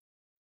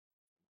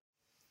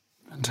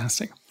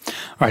 Fantastic. All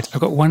right,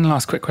 I've got one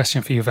last quick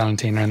question for you,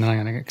 Valentina, and then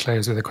I'm going to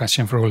close with a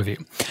question for all of you.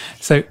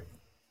 So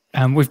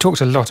we've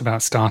talked a lot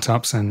about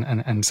startups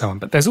and so on,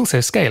 but there's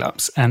also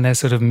scale-ups, and there's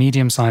sort of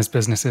medium-sized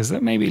businesses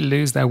that maybe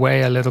lose their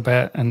way a little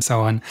bit and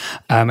so on,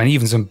 and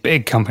even some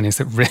big companies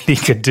that really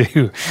could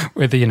do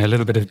with a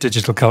little bit of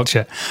digital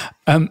culture.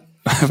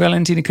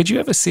 Valentina, could you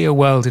ever see a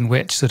world in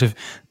which sort of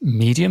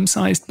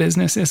medium-sized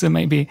businesses are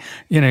maybe,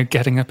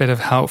 getting a bit of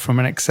help from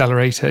an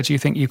accelerator? Do you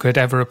think you could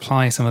ever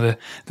apply some of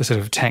the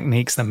sort of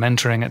techniques, the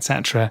mentoring,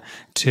 etc.,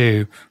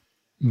 to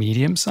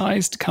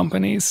medium-sized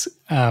companies?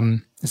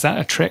 Is that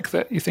a trick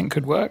that you think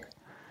could work?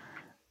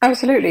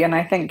 Absolutely, and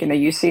I think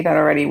you see that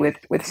already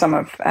with some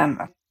of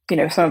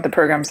some of the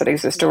programs that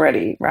exist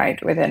already,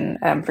 right? Within,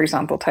 for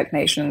example,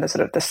 TechNation, the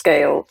sort of the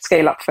scale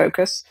up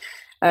focus.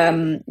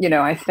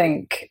 I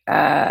think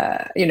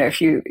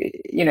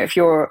if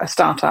you're a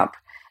startup,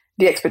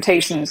 the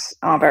expectations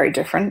are very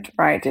different,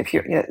 right?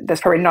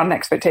 There's probably not an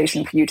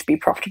expectation for you to be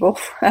profitable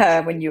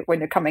when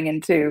you're coming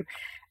into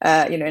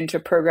into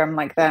a program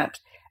like that.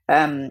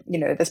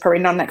 There's probably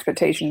not an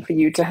expectation for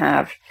you to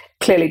have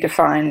clearly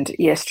defined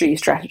ESG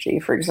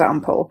strategy, for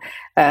example,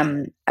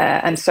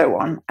 and so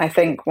on. I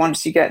think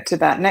once you get to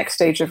that next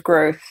stage of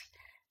growth,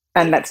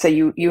 and let's say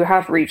you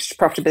have reached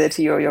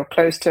profitability, or you're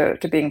close to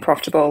being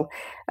profitable,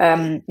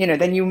 then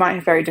you might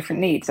have very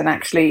different needs, and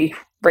actually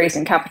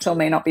raising capital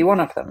may not be one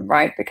of them,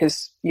 right?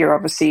 Because you're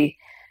obviously,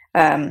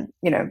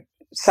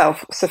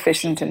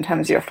 self-sufficient in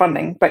terms of your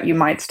funding, but you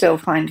might still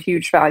find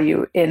huge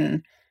value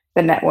in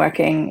the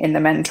networking, in the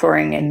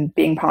mentoring, in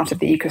being part of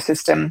the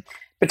ecosystem,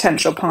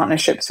 potential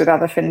partnerships with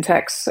other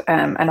fintechs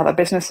and other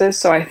businesses.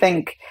 So I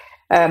think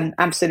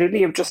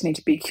absolutely, it just need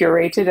to be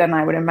curated, and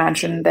I would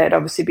imagine there'd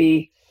obviously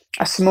be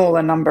a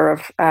smaller number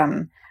of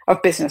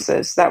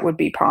businesses that would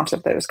be part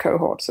of those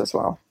cohorts as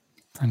well.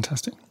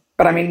 Fantastic.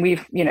 But I mean,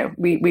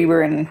 we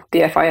were in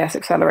the FIS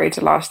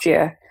Accelerator last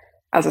year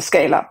as a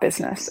scale-up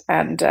business,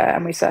 and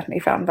we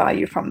certainly found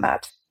value from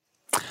that.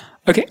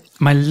 Okay,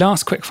 my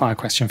last quick-fire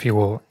question for you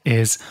all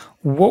is,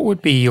 what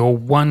would be your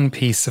one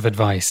piece of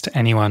advice to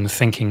anyone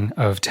thinking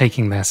of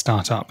taking their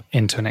startup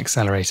into an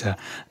accelerator?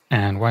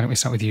 And why don't we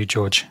start with you,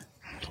 George?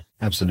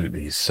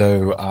 Absolutely.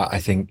 So I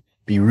think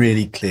be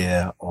really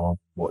clear on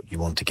what you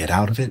want to get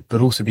out of it, but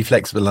also be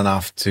flexible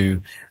enough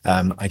to,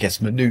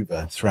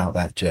 maneuver throughout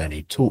that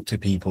journey. Talk to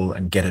people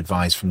and get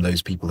advice from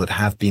those people that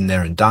have been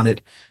there and done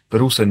it,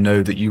 but also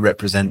know that you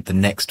represent the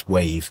next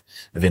wave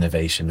of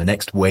innovation, the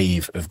next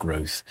wave of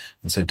growth.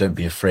 And so don't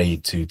be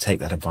afraid to take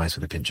that advice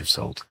with a pinch of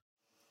salt.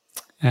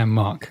 And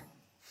Mark?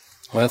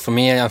 Well, for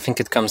me, I think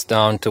it comes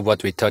down to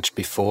what we touched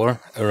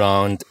before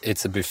around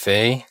it's a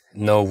buffet.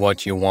 Know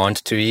what you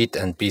want to eat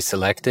and be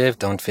selective.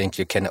 Don't think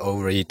you can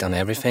overeat on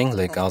everything.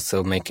 Like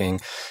also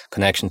making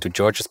connection to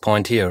George's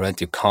point here,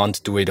 right? You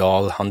can't do it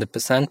all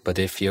 100%, but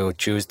if you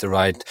choose the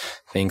right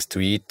things to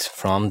eat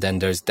from, then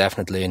there's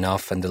definitely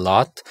enough and a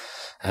lot.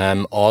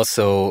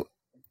 Also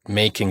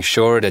making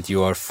sure that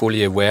you are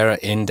fully aware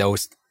in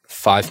those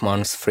 5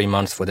 months, 3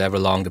 months, whatever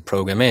long the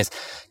program is,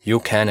 you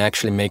can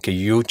actually make a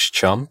huge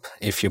jump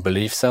if you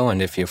believe so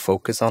and if you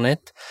focus on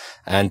it.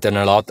 And then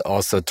a lot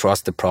also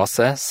trust the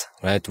process,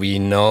 right? We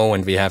know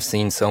and we have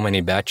seen so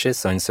many batches.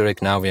 So in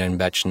Zurich now we are in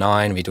batch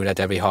 9. We do that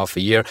every half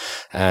a year.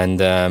 And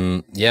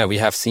we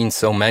have seen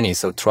so many.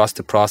 So trust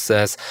the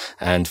process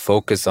and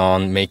focus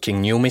on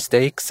making new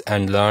mistakes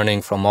and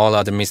learning from all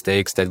other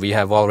mistakes that we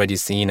have already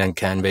seen and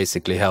can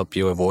basically help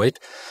you avoid.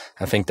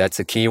 I think that's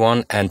a key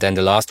one. And then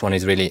the last one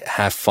is really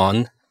have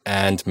fun.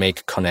 and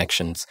make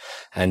connections.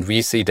 And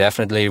we see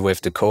definitely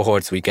with the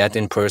cohorts we get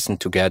in person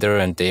together,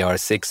 and they are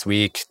 6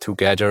 weeks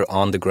together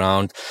on the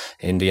ground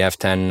in the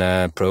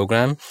F10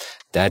 program,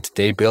 that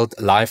they build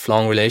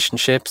lifelong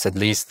relationships, at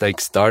least like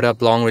startup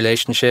long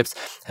relationships.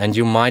 And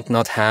you might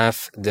not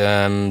have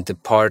the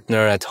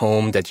partner at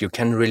home that you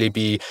can really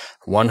be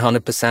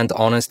 100%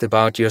 honest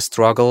about your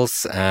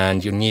struggles,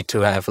 and you need to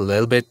have a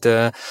little bit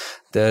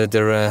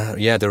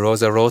the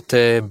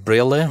rosa-rote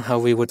brille, how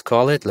we would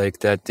call it, like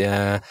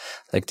that,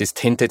 like these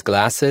tinted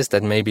glasses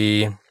that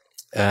maybe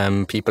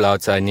people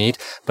outside need.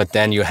 But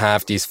then you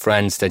have these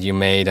friends that you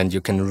made, and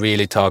you can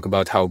really talk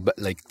about how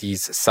like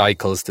these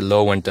cycles, the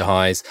low and the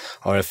highs,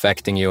 are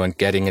affecting you, and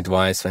getting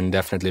advice when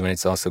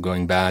it's also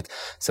going bad.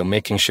 So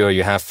making sure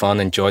you have fun,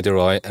 enjoy the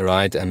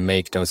ride, and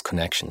make those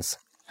connections.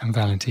 And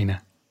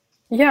Valentina?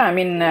 Yeah, I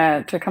mean,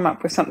 to come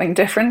up with something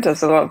different,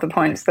 as a lot of the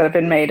points that have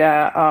been made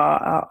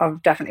are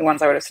definitely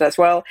ones I would have said as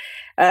well.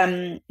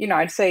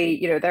 I'd say,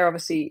 they're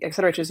obviously,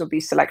 accelerators will be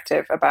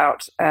selective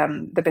about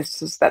the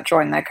businesses that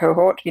join their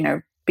cohort,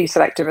 be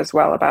selective as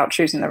well about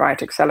choosing the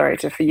right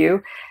accelerator for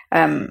you.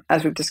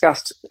 As we've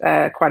discussed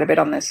quite a bit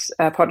on this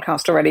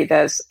podcast already,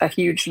 there's a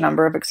huge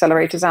number of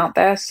accelerators out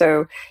there.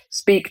 So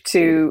speak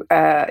to,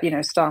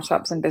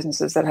 startups and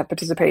businesses that have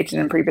participated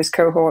in previous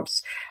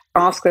cohorts.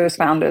 Ask those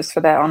founders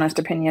for their honest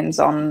opinions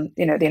on,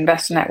 the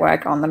investor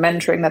network, on the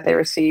mentoring that they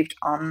received,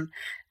 on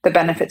the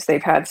benefits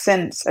they've had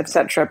since,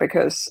 etc.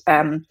 Because,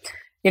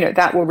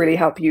 that will really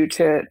help you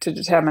to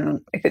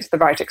determine if it's the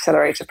right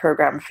accelerator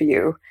program for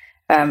you,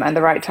 and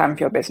the right time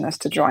for your business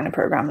to join a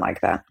program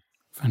like that.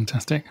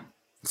 Fantastic.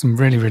 Some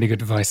really, really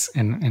good advice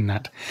in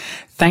that.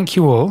 Thank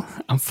you all.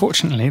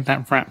 Unfortunately,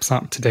 that wraps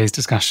up today's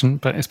discussion,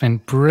 but it's been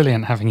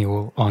brilliant having you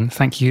all on.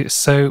 Thank you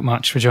so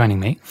much for joining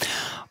me.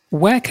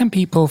 Where can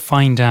people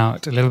find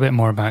out a little bit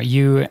more about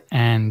you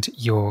and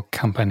your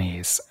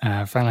companies?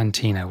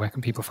 Valentina, where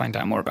can people find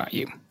out more about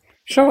you?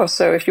 Sure.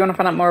 So if you want to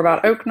find out more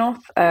about Oak North,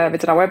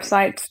 visit our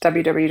website,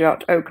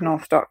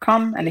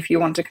 www.oaknorth.com. And if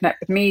you want to connect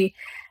with me,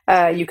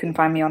 you can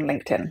find me on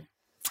LinkedIn.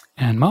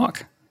 And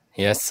Mark?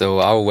 Yes, so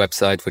our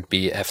website would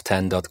be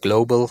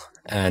f10.global.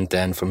 And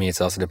then for me,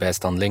 it's also the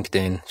best on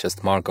LinkedIn.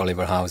 Just Mark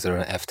Oliver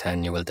Hauser,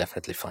 F10, you will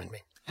definitely find me.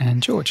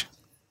 And George?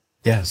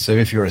 Yeah, so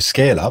if you're a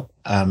scale-up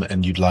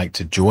and you'd like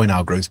to join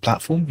our growth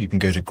platform, you can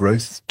go to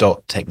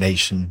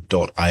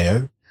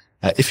growth.technation.io.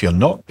 If you're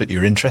not, but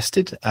you're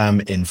interested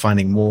in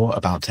finding more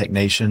about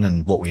TechNation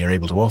and what we are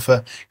able to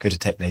offer, go to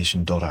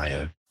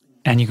technation.io.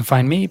 And you can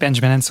find me,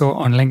 Benjamin Ensor,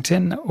 on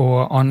LinkedIn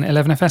or on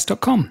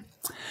 11fs.com.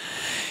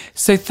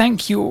 So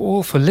thank you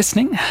all for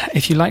listening.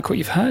 If you like what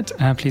you've heard,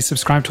 please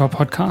subscribe to our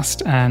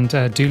podcast and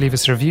do leave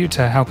us a review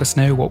to help us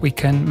know what we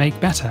can make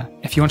better.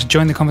 If you want to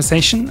join the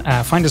conversation,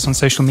 find us on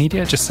social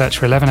media. Just search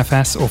for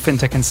 11FS or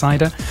Fintech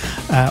Insider,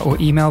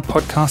 or email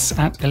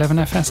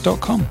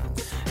podcasts@11fs.com.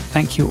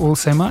 Thank you all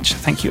so much.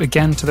 Thank you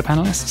again to the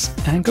panelists,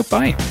 and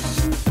goodbye.